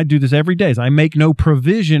addiction, and I do this every day, is I make no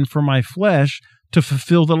provision for my flesh to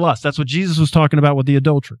fulfill the lust. That's what Jesus was talking about with the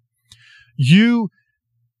adultery.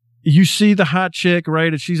 you see the hot chick,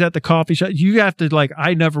 right? And she's at the coffee shop. You have to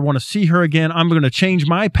I never want to see her again. I'm going to change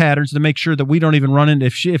my patterns to make sure that we don't even run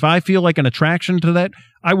into, if I feel like an attraction to that,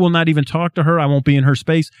 I will not even talk to her. I won't be in her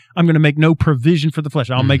space. I'm going to make no provision for the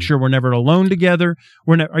flesh. I'll make sure we're never alone together.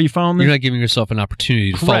 Are you following me? You're not giving yourself an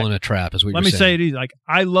opportunity to fall in a trap, is what Let you're saying. me say it easy.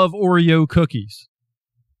 I love Oreo cookies.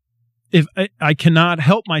 If I cannot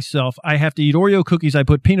help myself, I have to eat Oreo cookies. I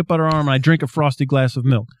put peanut butter on them, and I drink a frosty glass of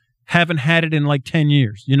milk. Haven't had it in 10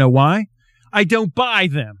 years. You know why? I don't buy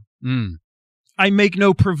them. I make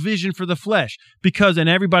no provision for the flesh because, and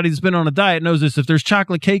everybody that's been on a diet knows this, if there's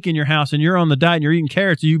chocolate cake in your house and you're on the diet and you're eating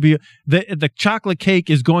carrots, the chocolate cake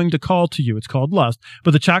is going to call to you. It's called lust.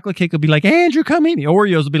 But the chocolate cake will be like, Andrew, come eat me.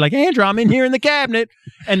 Oreos will be like, Andrew, I'm in here in the cabinet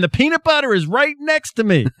and the peanut butter is right next to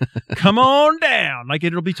me. Come on down.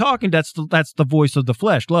 It'll be talking. That's the voice of the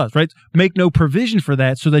flesh, lust, right? Make no provision for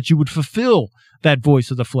that so that you would fulfill that voice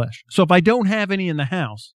of the flesh. So if I don't have any in the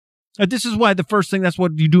house, this is why the first thing, that's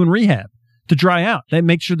what you do in rehab. To dry out. They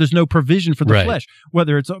make sure there's no provision for the flesh,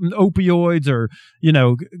 whether it's opioids or,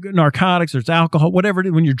 narcotics or it's alcohol, whatever it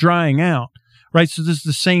is, when you're drying out, right? So this is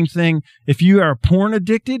the same thing. If you are porn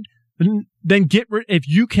addicted, then get rid. If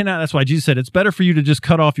you cannot, that's why Jesus said it's better for you to just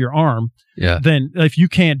cut off your arm than if you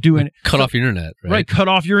can't do it. Cut off your internet, right? Right. Cut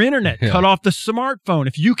off your internet. Cut off the smartphone.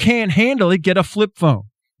 If you can't handle it, get a flip phone.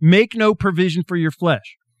 Make no provision for your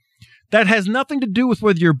flesh. That has nothing to do with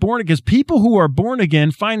whether you're born again, because people who are born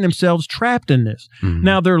again find themselves trapped in this.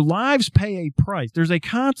 Now, their lives pay a price. There's a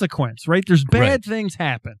consequence, right? There's bad things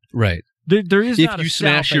happen. Right. There is if you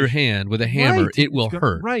smash your hand with a hammer, it will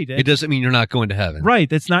hurt. Right. It doesn't mean you're not going to heaven.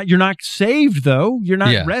 Right. You're not saved, though. You're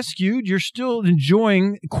not rescued. You're still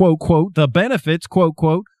enjoying, quote, quote, the benefits, quote,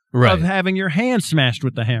 quote, of having your hand smashed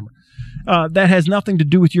with the hammer. That has nothing to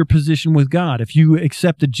do with your position with God. If you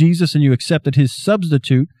accepted Jesus and you accepted his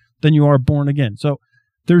substitute, then you are born again. So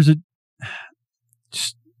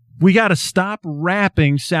we got to stop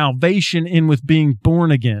wrapping salvation in with being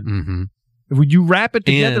born again. If you wrap it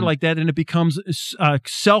together like that, and it becomes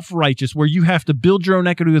self-righteous, where you have to build your own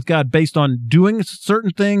equity with God based on doing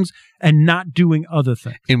certain things and not doing other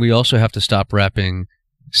things. And we also have to stop wrapping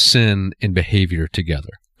sin and behavior together.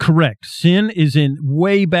 Correct. Sin is in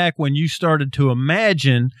way back when you started to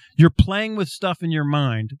imagine you're playing with stuff in your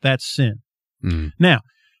mind. That's sin. Now,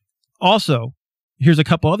 also, here's a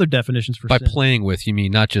couple other definitions for sin. By playing with, you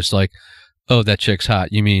mean not just oh, that chick's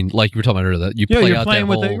hot. You mean like you were talking about earlier, that you play out that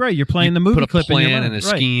whole... Right, you're playing the movie clip in your mind. Put a plan and a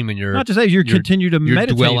scheme, and you're... Not just that, you continue to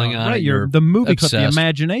meditate dwelling on it. You're the movie clip, the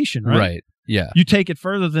imagination, right? Right, yeah. You take it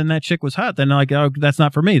further than that chick was hot, then that's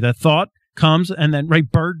not for me. That thought comes, and then,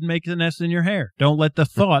 bird makes a nest in your hair. Don't let the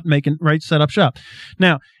thought set up shop.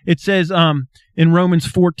 Now, it says in Romans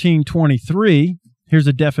 14:23, here's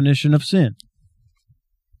a definition of sin.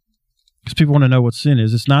 Because people want to know what sin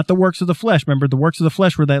is. It's not the works of the flesh. Remember, the works of the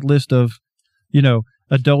flesh were that list of,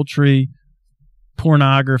 adultery,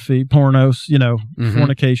 pornography, pornos,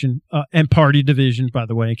 fornication, and party division, by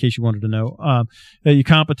the way, in case you wanted to know. Your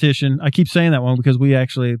competition. I keep saying that one because we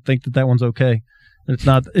actually think that one's okay. It's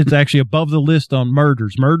not. It's actually above the list on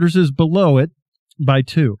murders. Murders is below it by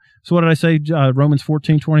 2. So what did I say? Romans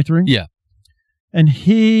 14:23? Yeah. And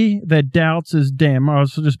he that doubts is damned.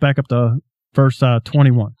 Let's just back up to verse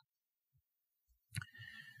 21.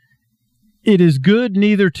 It is good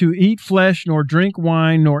neither to eat flesh nor drink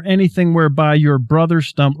wine nor anything whereby your brother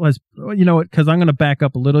stumbles. You know what? Because I'm going to back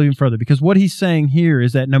up a little even further. Because what he's saying here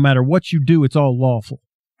is that no matter what you do, it's all lawful.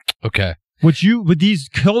 Okay. With these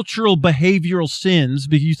cultural behavioral sins,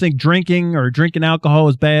 because you think drinking alcohol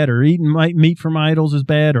is bad, or eating meat from idols is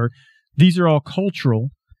bad, or these are all cultural.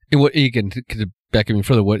 And what, again, to back up even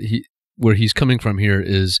further, where he's coming from here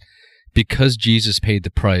is because Jesus paid the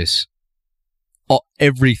price,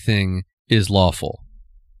 everything is lawful.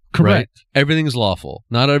 Correct. Right? Everything is lawful.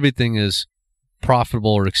 Not everything is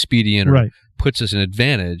profitable or expedient or puts us an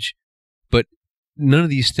advantage, but none of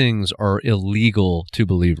these things are illegal to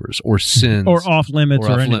believers or sins. Or off limits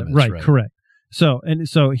or anything. Right, correct. So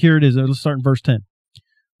here it is. Let's start in verse 10.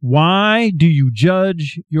 Why do you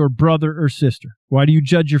judge your brother or sister? Why do you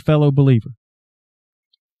judge your fellow believer?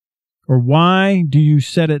 Or why do you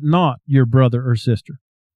set at naught your brother or sister?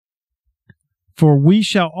 For we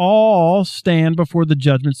shall all stand before the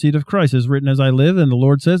judgment seat of Christ. As written, as I live, and the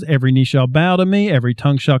Lord says, every knee shall bow to me, every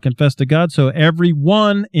tongue shall confess to God. So every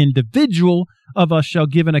one individual of us shall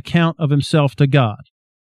give an account of himself to God.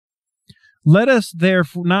 Let us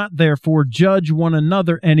not therefore judge one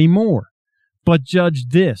another any more, but judge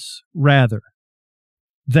this rather,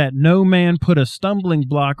 that no man put a stumbling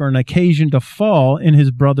block or an occasion to fall in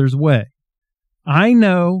his brother's way. I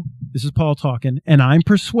know, this is Paul talking, and I'm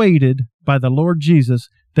persuaded by the Lord Jesus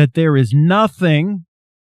that there is nothing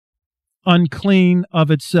unclean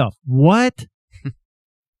of itself. What?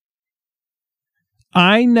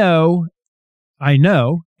 I know,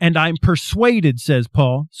 and I'm persuaded, says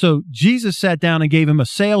Paul. So Jesus sat down and gave him a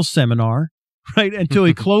sales seminar, right, until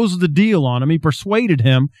he closed the deal on him. He persuaded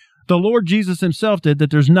him, the Lord Jesus himself did, that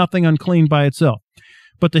there's nothing unclean by itself.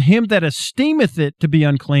 But to him that esteemeth it to be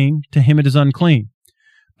unclean, to him it is unclean.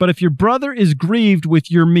 But if your brother is grieved with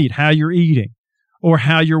your meat, how you're eating, or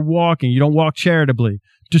how you're walking, you don't walk charitably,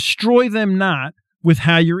 destroy them not with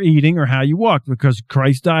how you're eating or how you walk, because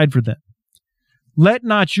Christ died for them. Let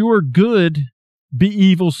not your good be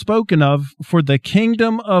evil spoken of, for the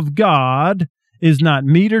kingdom of God is not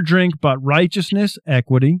meat or drink, but righteousness,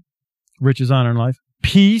 equity, riches, honor, and life,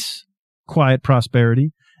 peace, quiet,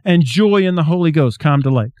 prosperity, and joy in the Holy Ghost, calm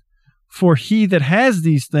delight. For he that has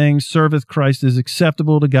these things serveth Christ, is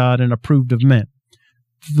acceptable to God and approved of men.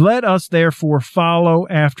 Let us therefore follow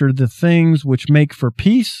after the things which make for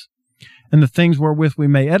peace, and the things wherewith we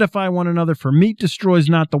may edify one another, for meat destroys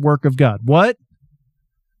not the work of God. What?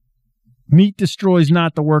 Meat destroys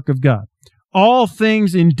not the work of God. All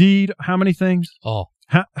things indeed, how many things? All.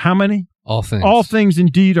 How many? All things. All things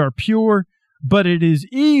indeed are pure, but it is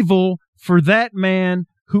evil for that man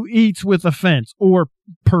who eats with offense, or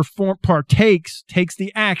takes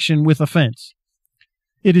the action with offense.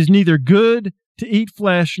 It is neither good to eat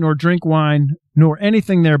flesh, nor drink wine, nor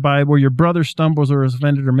anything thereby where your brother stumbles or is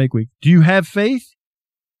offended or make weak. Do you have faith?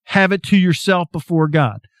 Have it to yourself before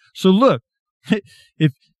God. So look,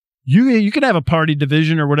 if you can have a party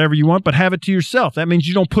division or whatever you want, but have it to yourself. That means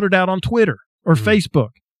you don't put it out on Twitter or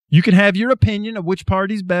Facebook. You can have your opinion of which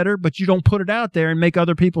party's better, but you don't put it out there and make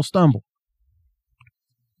other people stumble.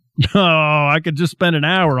 Oh, I could just spend an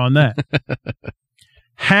hour on that.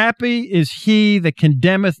 Happy is he that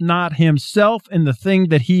condemneth not himself in the thing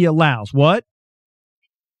that he allows. What?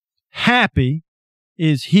 Happy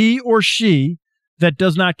is he or she that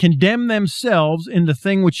does not condemn themselves in the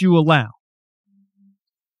thing which you allow.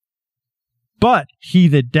 But he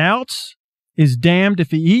that doubts is damned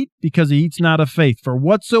if he eat, because he eats not of faith. For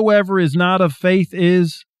whatsoever is not of faith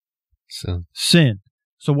is sin.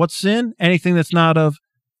 So what's sin? Anything that's not of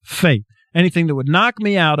faith. Anything that would knock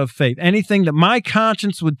me out of faith. Anything that my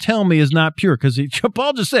conscience would tell me is not pure. Because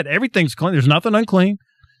Paul just said, everything's clean. There's nothing unclean.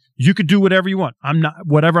 You could do whatever you want.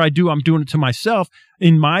 Whatever I do, I'm doing it to myself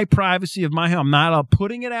in my privacy of my home. I'm not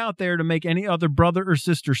putting it out there to make any other brother or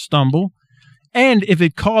sister stumble. And if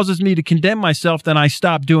it causes me to condemn myself, then I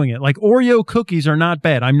stop doing it. Like Oreo cookies are not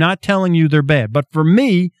bad. I'm not telling you they're bad. But for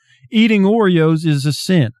me, eating Oreos is a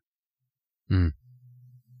sin. Mm.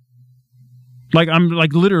 Like I'm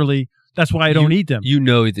like literally, that's why I don't eat them. You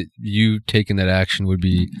know that you taking that action would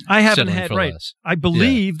be I haven't had right. Less. I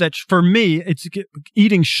believe that for me, it's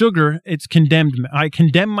eating sugar. It's condemned. I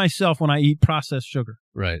condemn myself when I eat processed sugar.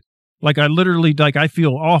 Right. Like I literally, like I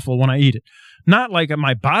feel awful when I eat it. Not like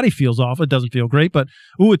my body feels awful. It doesn't feel great, but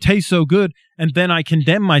ooh, it tastes so good. And then I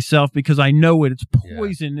condemn myself because I know it's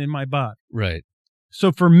poison in my body. Right.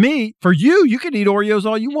 So for me, for you can eat Oreos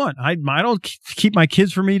all you want. I don't keep my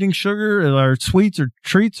kids from eating sugar or sweets or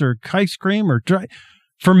treats or ice cream or dry.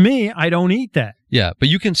 For me, I don't eat that. Yeah, but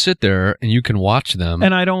you can sit there and you can watch them,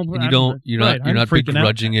 and I don't. And you're not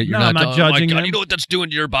begrudging it. You're not judging. Oh my God, you know what that's doing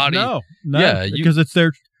to your body? No, yeah, because it's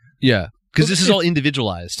their. Yeah, because this is all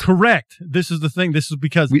individualized. Correct. This is the thing. This is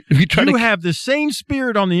because you have the same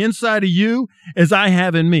spirit on the inside of you as I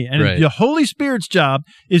have in me. And the Holy Spirit's job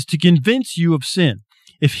is to convince you of sin.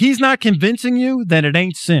 If he's not convincing you, then it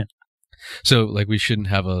ain't sin. So, like, we shouldn't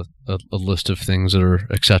have a list of things that are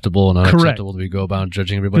acceptable and unacceptable that we go about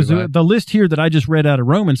judging everybody by. The list here that I just read out of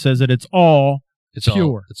Romans says that it's all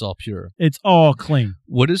pure. It's all pure. It's all clean.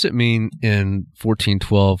 What does it mean in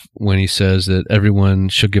 14:12 when he says that everyone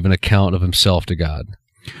should give an account of himself to God?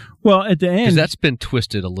 Well, at the end, because that's been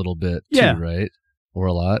twisted a little bit too, right? Or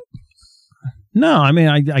a lot. No, I mean,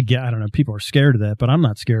 I don't know. People are scared of that, but I'm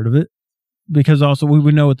not scared of it because also we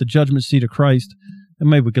would know at the judgment seat of Christ, and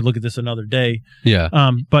maybe we could look at this another day. Yeah.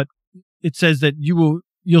 But it says that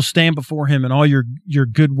you'll stand before him and all your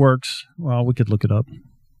good works. Well, we could look it up.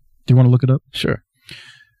 Do you want to look it up? Sure.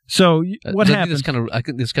 So what happens? I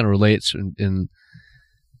think this kind of relates in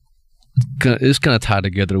it's kind of tied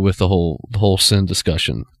together with the whole sin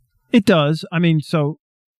discussion. It does. I mean, so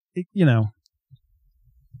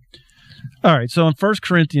all right. So in 1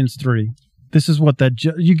 Corinthians 3, this is what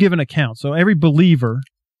you give an account. So every believer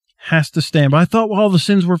has to stand. But I thought all the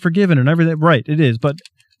sins were forgiven and everything. Right, it is. But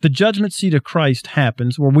the judgment seat of Christ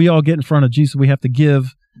happens where we all get in front of Jesus. We have to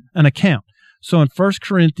give an account. So in 1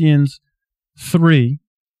 Corinthians 3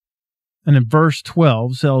 and in verse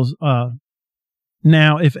 12 says,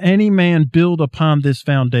 Now, if any man build upon this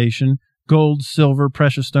foundation, gold, silver,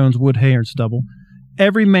 precious stones, wood, hay, and stubble,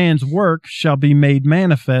 every man's work shall be made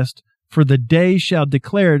manifest, for the day shall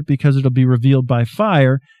declare it, because it'll be revealed by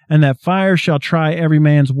fire, and that fire shall try every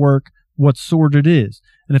man's work what sort it is.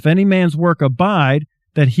 And if any man's work abide,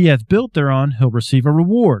 that he hath built thereon, he'll receive a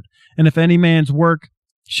reward. And if any man's work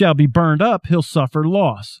shall be burned up, he'll suffer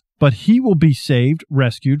loss, but he will be saved,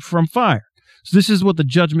 rescued from fire. So this is what the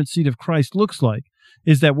judgment seat of Christ looks like,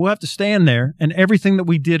 is that we'll have to stand there, and everything that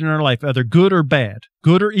we did in our life, either good or bad,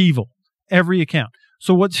 good or evil, every account.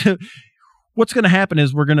 So what's going to happen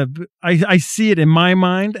is I see it in my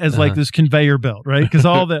mind as like this conveyor belt, right? Because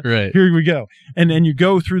all the, right. Here we go. And then you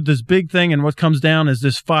go through this big thing, and what comes down is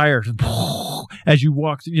this fire as you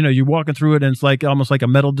walk, you're walking through it, and it's like almost like a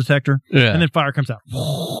metal detector. Yeah. And then fire comes out.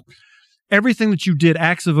 Everything that you did,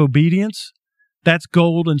 acts of obedience, that's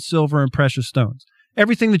gold and silver and precious stones.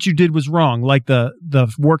 Everything that you did was wrong, like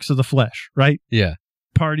the works of the flesh, right? Yeah.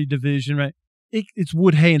 Party division, right? It's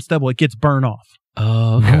wood, hay, and stubble. It gets burned off.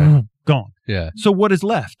 Oh, okay. Gone. Yeah. So what is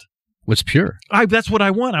left? What's pure? That's what I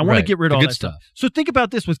want. I want to get rid of all good that stuff. So think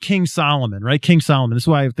about this with King Solomon, right? King Solomon. This is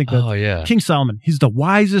why I think that. Oh, yeah. King Solomon, he's the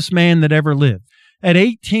wisest man that ever lived. At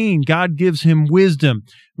 18, God gives him wisdom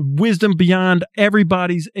beyond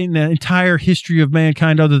everybody's in the entire history of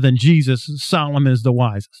mankind other than Jesus. Solomon is the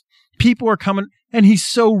wisest. People are coming, and he's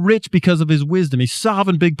so rich because of his wisdom. He's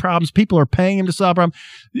solving big problems. People are paying him to solve problems.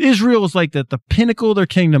 Israel is like the pinnacle of their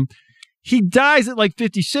kingdom. He dies at like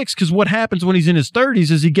 56 because what happens when he's in his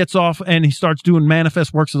 30s is he gets off and he starts doing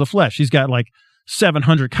manifest works of the flesh. He's got like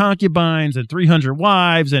 700 concubines and 300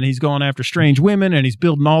 wives, and he's going after strange women, and he's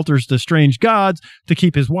building altars to strange gods to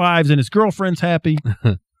keep his wives and his girlfriends happy.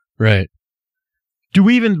 Right. Do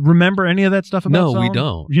we even remember any of that stuff about Solomon? No, we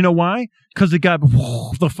don't. You know why? Because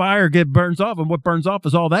the fire burns off, and what burns off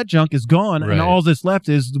is all that junk is gone, Right. and all that's left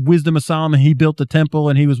is the wisdom of Solomon. He built the temple,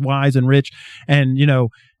 and he was wise and rich, and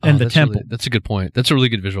the temple. That's a good point. That's a really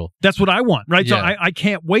good visual. That's what I want, right? Yeah. So I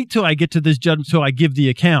can't wait till I get to this judgment, till I give the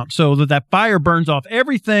account, so that fire burns off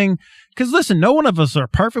everything. Because listen, no one of us are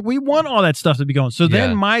perfect. We want all that stuff to be going. So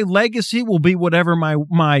then my legacy will be whatever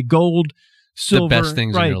my gold, silver, the best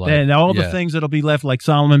things in your life. And all the things that'll be left. Like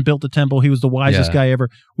Solomon built the temple. He was the wisest guy ever.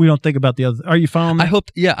 We don't think about the other. Are you following me? I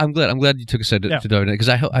hope. Yeah, I'm glad you took a second to dive in it, because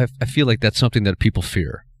I feel like that's something that people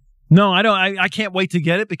fear. No, I don't. I can't wait to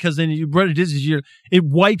get it, because then what it is it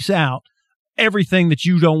wipes out everything that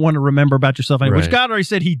you don't want to remember about yourself anyway. Right. Which God already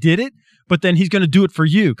said he did it, but then he's going to do it for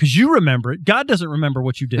you because you remember it. God doesn't remember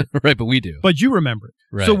what you did. Right, but we do. But you remember it.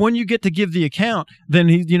 Right. So when you get to give the account, then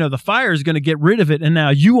the fire is going to get rid of it, and now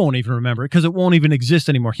you won't even remember it because it won't even exist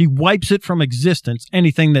anymore. He wipes it from existence,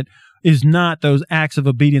 anything that is not those acts of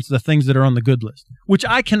obedience, the things that are on the good list, which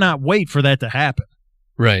I cannot wait for that to happen.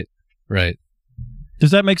 Right, right.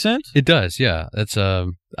 Does that make sense? It does, yeah. That's I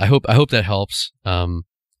hope that helps. I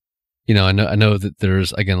know that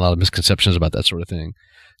there's, again, a lot of misconceptions about that sort of thing.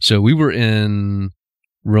 So we were in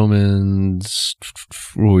Romans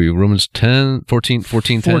 10, 14, 10?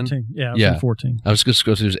 14, yeah. 14. I was just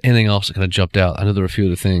going to see if there's anything else that kind of jumped out. I know there were a few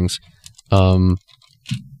other things. So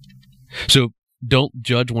don't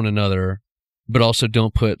judge one another, but also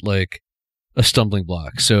don't put like a stumbling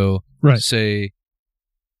block. So say,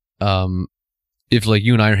 if like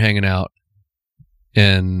you and I are hanging out,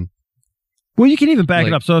 and well, you can even back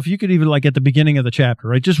it up. So if you could even like at the beginning of the chapter,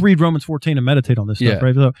 right? Just read Romans 14 and meditate on this stuff,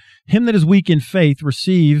 right? So him that is weak in faith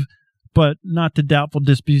receive, but not to doubtful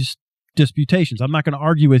disputations. I'm not going to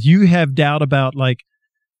argue with you. Have doubt about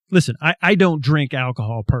listen, I don't drink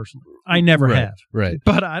alcohol personally. I never have. Right.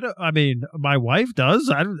 But my wife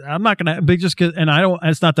does. I'm not going to be just cause, and I don't,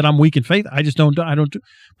 it's not that I'm weak in faith. I just don't,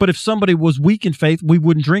 but if somebody was weak in faith, we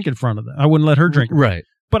wouldn't drink in front of them. I wouldn't let her drink. Right.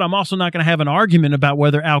 But I'm also not going to have an argument about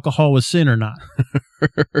whether alcohol was sin or not.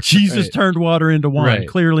 Jesus turned water into wine. Right.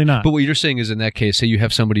 Clearly not. But what you're saying is, in that case, say you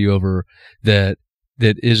have somebody over that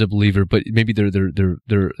is a believer, but maybe they're newer to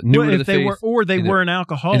the faith, they were an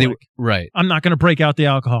alcoholic. Right. I'm not going to break out the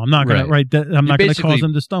alcohol. I'm not going to I'm not going to cause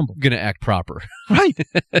them to stumble. Going to act proper. Right.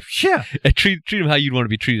 Yeah. And treat them how you'd want to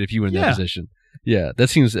be treated if you were in that position. Yeah. That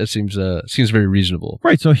seems very reasonable.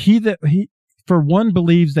 Right. So for one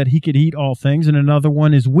believes that he could eat all things, and another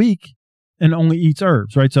one is weak and only eats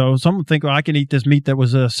herbs, right? So some think, I can eat this meat that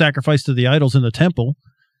was a sacrifice to the idols in the temple,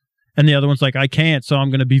 and the other one's like, I can't, so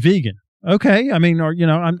I'm going to be vegan. Okay,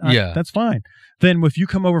 that's fine. Then if you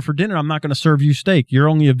come over for dinner, I'm not going to serve you steak. You're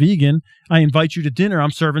only a vegan. I invite you to dinner.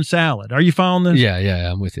 I'm serving salad. Are you following this?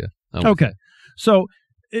 Yeah, I'm with you. Okay. So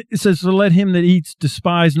it says, so let him that eats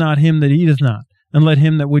despise not him that eateth not, and let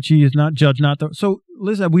him that which he is not judge not. So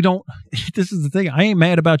listen, we don't, this is the thing. I ain't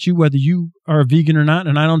mad about you whether you are a vegan or not,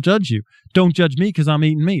 and I don't judge you. Don't judge me because I'm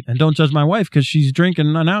eating meat, and don't judge my wife because she's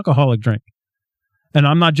drinking an alcoholic drink. And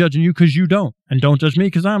I'm not judging you because you don't, and don't judge me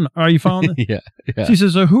because I'm not. Are you following this? Yeah. She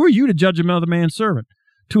says, so who are you to judge another man's servant?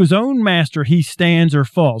 To his own master he stands or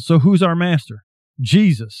falls. So who's our master?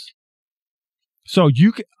 Jesus. So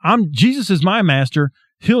Jesus is my master.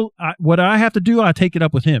 What I have to do, I take it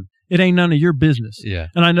up with him. It ain't none of your business. Yeah.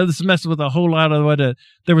 And I know this is messing with a whole lot of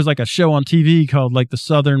there was like a show on TV called like the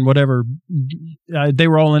Southern whatever. They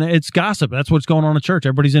were all in it. It's gossip. That's what's going on in church.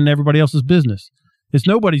 Everybody's in everybody else's business. It's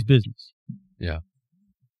nobody's business. Yeah.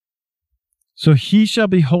 So he shall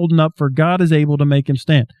be holden up, for God is able to make him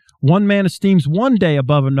stand. One man esteems one day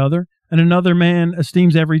above another, and another man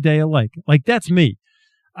esteems every day alike. Like, that's me.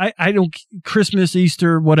 I don't, Christmas,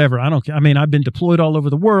 Easter, whatever. I don't care. I mean, I've been deployed all over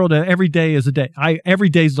the world. Every day is a day. Every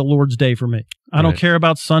day is the Lord's day for me. I don't care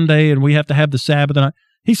about Sunday and we have to have the Sabbath. And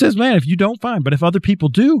he says, man, if you don't, fine. But if other people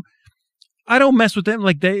do, I don't mess with them.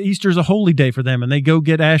 Like Easter's a holy day for them, and they go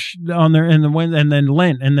get ash on there, and then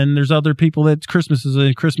Lent, and then there's other people that Christmas is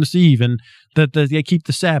a Christmas Eve, and that they keep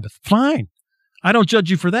the Sabbath. Fine, I don't judge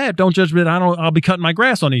you for that. Don't judge me. I'll be cutting my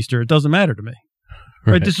grass on Easter. It doesn't matter to me.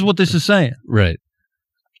 Right? This is what this is saying. Right.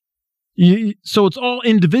 So it's all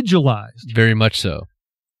individualized. Very much so.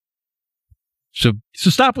 So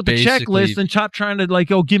stop with the checklist and stop trying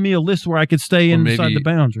to give me a list where I could stay inside the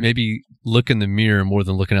boundary. Maybe look in the mirror more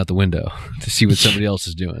than looking out the window to see what somebody else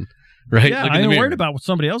is doing. Right? Yeah, I ain't worried about what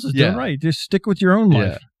somebody else is doing. Right. Just stick with your own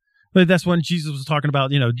life. Yeah. But that's when Jesus was talking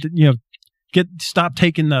about, stop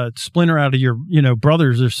taking the splinter out of your,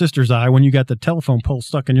 brother's or sister's eye when you got the telephone pole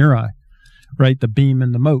stuck in your eye. Right? The beam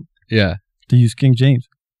and the mote. Yeah. To use King James.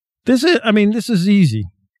 This is easy.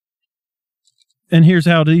 And here's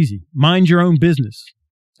how it's easy. Mind your own business,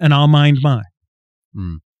 and I'll mind mine.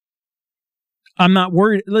 I'm not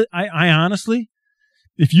worried. I honestly,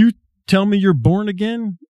 if you tell me you're born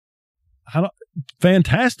again,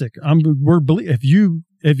 fantastic. If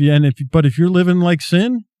you're living like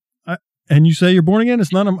sin, and you say you're born again,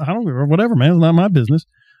 it's none of, I don't or whatever, man. It's not my business.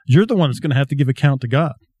 You're the one that's going to have to give account to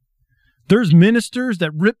God. There's ministers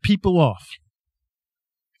that rip people off.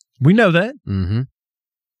 We know that. Mm-hmm.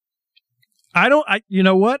 You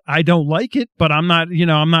know what? I don't like it, but I'm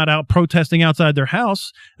not out protesting outside their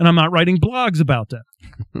house, and I'm not writing blogs about them.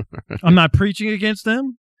 I'm not preaching against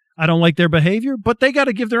them. I don't like their behavior, but they got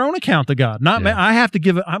to give their own account to God. Not me. I have to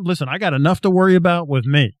give it. Listen, I got enough to worry about with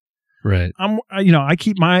me. Right. I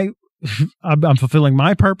keep I'm fulfilling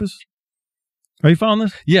my purpose. Are you following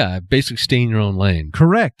this? Yeah, basically stay in your own lane.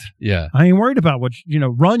 Correct. Yeah. I ain't worried about what,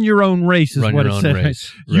 run your own race is what it says.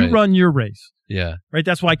 Race. You run your race. Yeah. Right?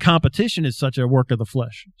 That's why competition is such a work of the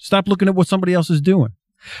flesh. Stop looking at what somebody else is doing.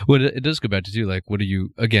 Well, it does go back to what are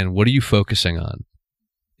you focusing on?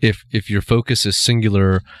 If your focus is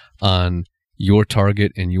singular on your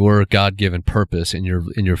target and your God-given purpose, and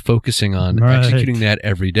you're focusing on executing that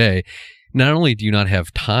every day, not only do you not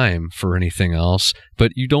have time for anything else,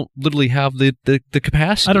 but you don't literally have the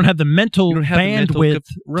capacity. I don't have the mental bandwidth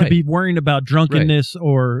to be worrying about drunkenness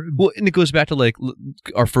or... Well, and it goes back to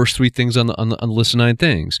our first three things on the list of 9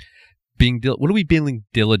 things. What are we being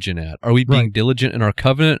diligent at? Are we being diligent in our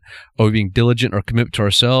covenant? Are we being diligent in our commitment to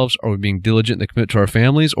ourselves? Are we being diligent in the commitment to our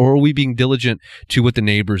families? Or are we being diligent to what the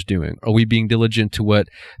neighbor's doing? Are we being diligent to what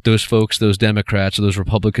those folks, those Democrats or those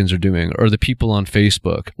Republicans are doing? Or the people on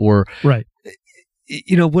Facebook? Or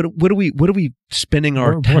what are we spending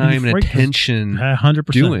our time and attention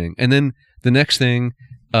 100%. doing? And then the next thing,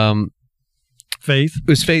 faith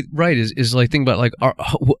is faith, right? Is like think about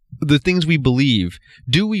the things we believe.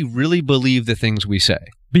 Do we really believe the things we say?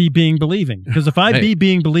 Being believing, because if I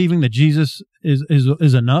being believing that Jesus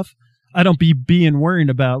is enough, I don't being worrying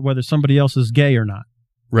about whether somebody else is gay or not.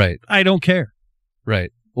 Right. I don't care.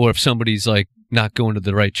 Right. Or if somebody's not going to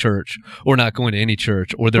the right church, or not going to any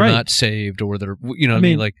church, or they're not saved, or they're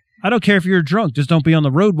I don't care if you're drunk. Just don't be on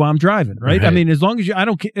the road while I'm driving, right? I mean, as long as I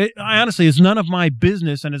don't. I honestly, it's none of my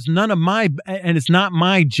business, and it's not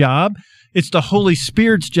my job. It's the Holy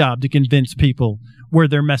Spirit's job to convince people where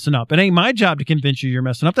they're messing up. It ain't my job to convince you're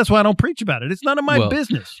messing up. That's why I don't preach about it. It's none of my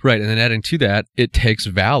business. Right, and then adding to that, it takes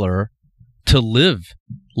valor to live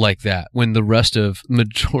like that when the rest of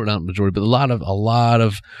a lot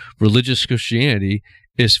of religious Christianity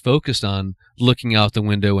is focused on looking out the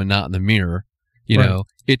window and not in the mirror.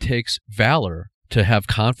 It takes valor to have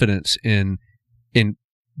confidence in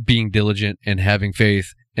being diligent and having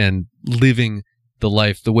faith and living the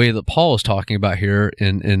life the way that Paul is talking about here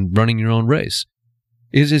in running your own race.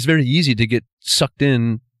 It's very easy to get sucked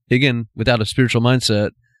in, again, without a spiritual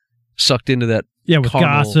mindset, sucked into that with carnal,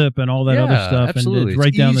 gossip and all that other stuff. Absolutely. And it's right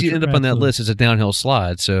it's down easy the to end up on that list. It's a downhill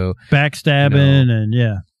slide. So backstabbing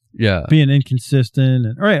and being inconsistent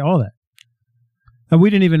and all that. And we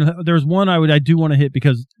didn't even. There's one I do want to hit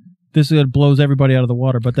because this blows everybody out of the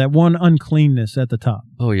water. But that one uncleanness at the top.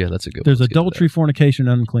 Oh yeah, that's a good. There's adultery, fornication,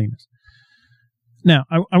 and uncleanness. Now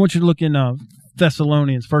I want you to look in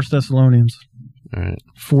Thessalonians, 1 Thessalonians, all right,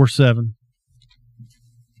 4:7,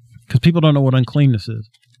 because people don't know what uncleanness is,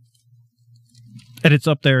 and it's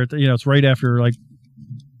up there. It's right after like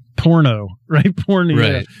porno, right? Porn,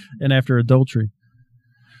 right, and after adultery.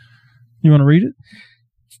 You want to read it?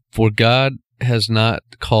 For God has not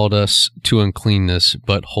called us to uncleanness,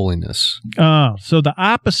 but holiness. So the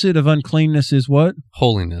opposite of uncleanness is what?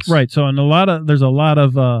 Holiness. Right. So there's a lot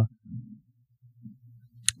of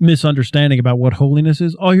misunderstanding about what holiness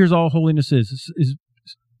is. Here's all holiness is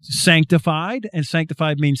sanctified, and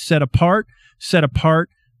sanctified means set apart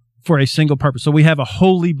for a single purpose. So we have a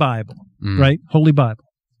holy Bible, right? Holy Bible.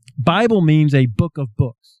 Bible means a book of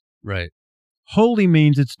books. Right. Holy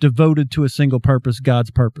means it's devoted to a single purpose,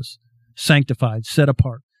 God's purpose. Sanctified, set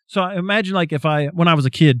apart. So I imagine like when I was a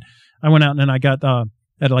kid, I went out and I got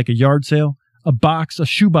at like a yard sale, a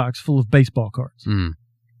shoebox full of baseball cards.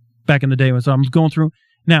 Back in the day. So I'm going through.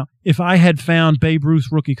 Now, if I had found Babe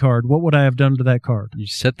Ruth's rookie card, what would I have done to that card? You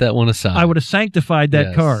set that one aside. I would have sanctified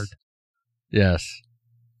that card. Yes.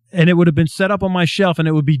 And it would have been set up on my shelf, and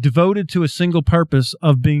it would be devoted to a single purpose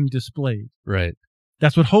of being displayed. Right.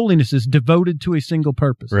 That's what holiness is, devoted to a single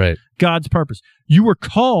purpose. Right. God's purpose. You were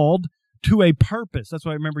called to a purpose. That's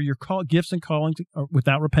why I remember your gifts and callings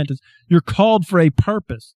without repentance. You're called for a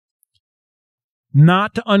purpose.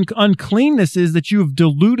 Not to uncleanness is that you have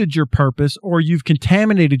diluted your purpose, or you've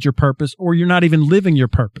contaminated your purpose, or you're not even living your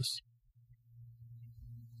purpose.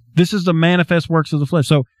 This is the manifest works of the flesh.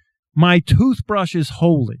 So my toothbrush is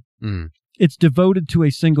holy. It's devoted to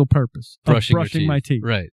a single purpose, brushing my teeth.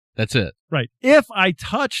 Right. That's it. Right. If I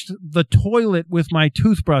touched the toilet with my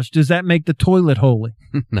toothbrush, does that make the toilet holy?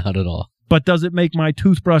 Not at all. But does it make my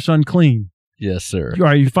toothbrush unclean? Yes, sir.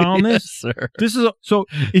 Are you following this? Yes, sir. So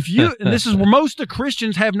if you, and this is where most of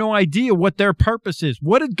Christians have no idea what their purpose is.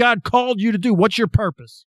 What did God call you to do? What's your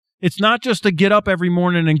purpose? It's not just to get up every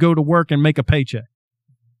morning and go to work and make a paycheck.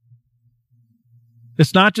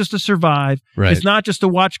 It's not just to survive. Right. It's not just to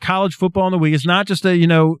watch college football in the week. It's not just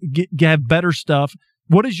to, have better stuff.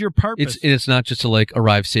 What is your purpose? It's not just to like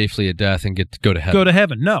arrive safely at death and go to heaven. Go to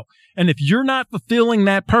heaven. No. And if you're not fulfilling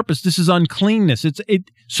that purpose, this is uncleanness.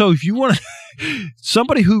 So if you want to,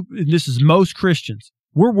 somebody who, and this is most Christians,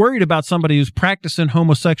 we're worried about somebody who's practicing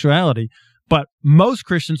homosexuality, but most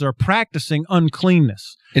Christians are practicing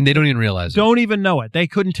uncleanness. And they don't even realize it. Don't even know it. They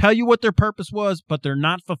couldn't tell you what their purpose was, but they're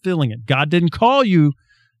not fulfilling it. God didn't call you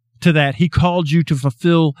to that. He called you to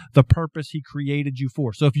fulfill the purpose he created you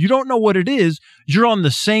for. So if you don't know what it is, you're on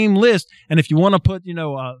the same list. And if you want to put,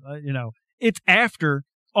 it's after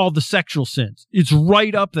all the sexual sins. It's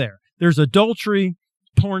right up there. There's adultery,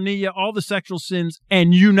 pornea, all the sexual sins,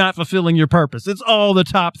 and you not fulfilling your purpose. It's all the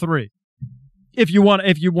top three. If you want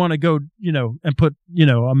to go, and put,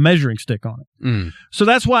 a measuring stick on it. So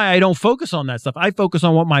that's why I don't focus on that stuff. I focus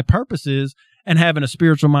on what my purpose is and having a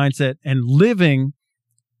spiritual mindset and living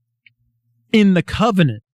in the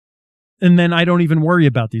covenant. And then I don't even worry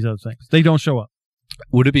about these other things. They don't show up.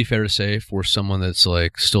 Would it be fair to say for someone that's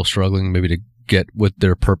like still struggling maybe to get what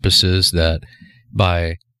their purpose is, that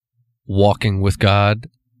by walking with God,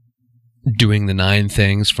 doing the 9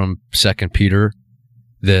 things from 2 Peter,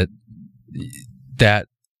 that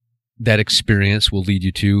experience will lead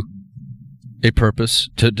you to a purpose,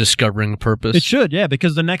 to discovering a purpose? It should, yeah,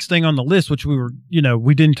 because the next thing on the list, which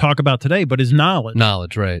we didn't talk about today, but is knowledge.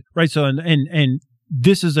 Knowledge, right. Right, so and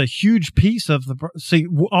this is a huge piece of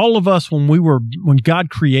all of us, when God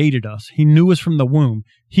created us, he knew us from the womb.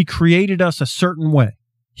 He created us a certain way.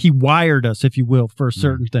 He wired us, if you will, for a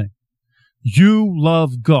certain thing. You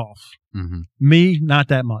love golf. Me, not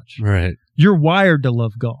that much. Right. You're wired to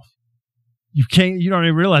love golf. You don't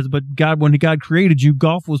even realize it, but when God created you,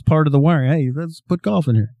 golf was part of the wiring. Hey, let's put golf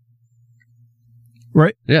in here.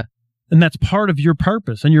 Right? Yeah. And that's part of your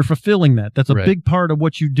purpose, and you're fulfilling that. That's a big part of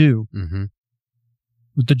what you do.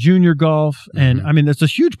 With the junior golf, and that's a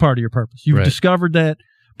huge part of your purpose. You've discovered that,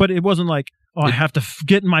 but it wasn't like, I have to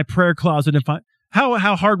get in my prayer closet and find.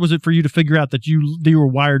 How hard was it for you to figure out that you were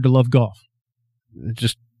wired to love golf? It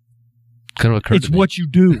just kind of occurred. It's what you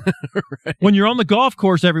do when you're on the golf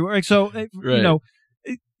course everywhere. So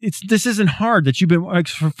this isn't hard. That you've been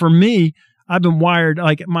for me. I've been wired,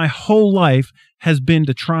 like my whole life has been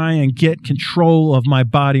to try and get control of my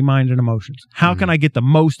body, mind, and emotions. How can I get the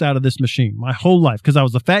most out of this machine? My whole life. Because I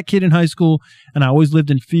was a fat kid in high school and I always lived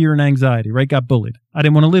in fear and anxiety, right? Got bullied. I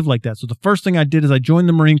didn't want to live like that. So the first thing I did is I joined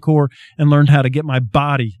the Marine Corps and learned how to get my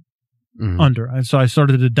body under. And so I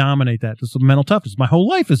started to dominate that. This is mental toughness. My whole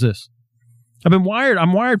life is this. I've been wired.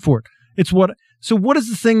 I'm wired for it. It's what. So what is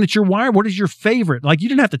the thing that you're wired? What is your favorite? Like, you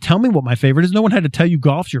didn't have to tell me what my favorite is. No one had to tell you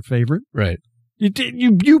golf's your favorite. Right.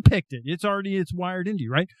 You picked it. It's wired into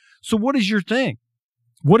you, right? So what is your thing?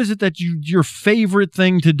 What is it that your favorite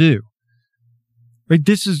thing to do? Right?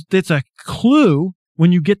 That's a clue.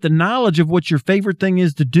 When you get the knowledge of what your favorite thing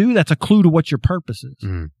is to do, that's a clue to what your purpose is.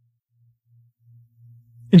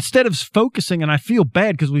 Instead of focusing, and I feel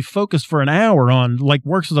bad because we focused for an hour on like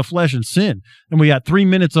works of the flesh and sin, and we got 3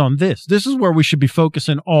 minutes on this. This is where we should be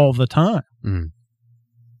focusing all the time.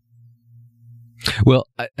 Well,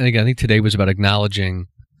 and again, I think today was about acknowledging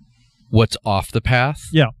what's off the path.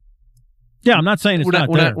 Yeah. I'm not saying it's not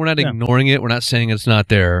there. We're not ignoring it. We're not saying it's not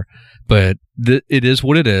there, but it is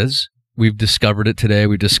what it is. We've discovered it today.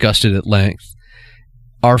 We discussed it at length.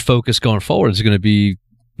 Our focus going forward is going to be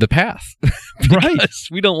the path, right?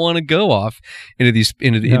 We don't want to go off into these,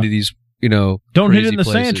 into these, don't hit it in the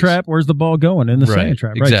sand trap. Where's the ball going? In the sand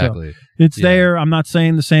trap, right? Exactly. So it's there. I'm not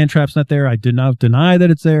saying the sand trap's not there. I do not deny that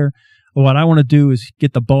it's there. What I want to do is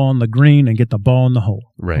get the ball in the green and get the ball in the hole.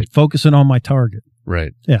 Right. I'm focusing on my target.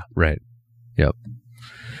 Right. Yeah. Right. Yep.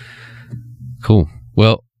 Cool.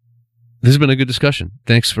 Well, this has been a good discussion.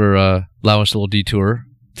 Thanks for allowing us a little detour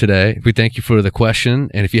today. We thank you for the question,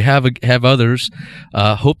 and if you have others,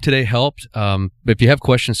 hope today helped. If you have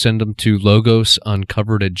questions, send them to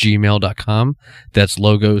logosuncovered@gmail.com. That's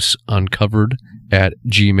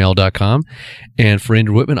logosuncovered@gmail.com. And for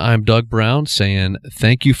Andrew Whitman, I'm Doug Brown saying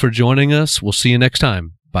thank you for joining us. We'll see you next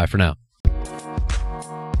time. Bye for now.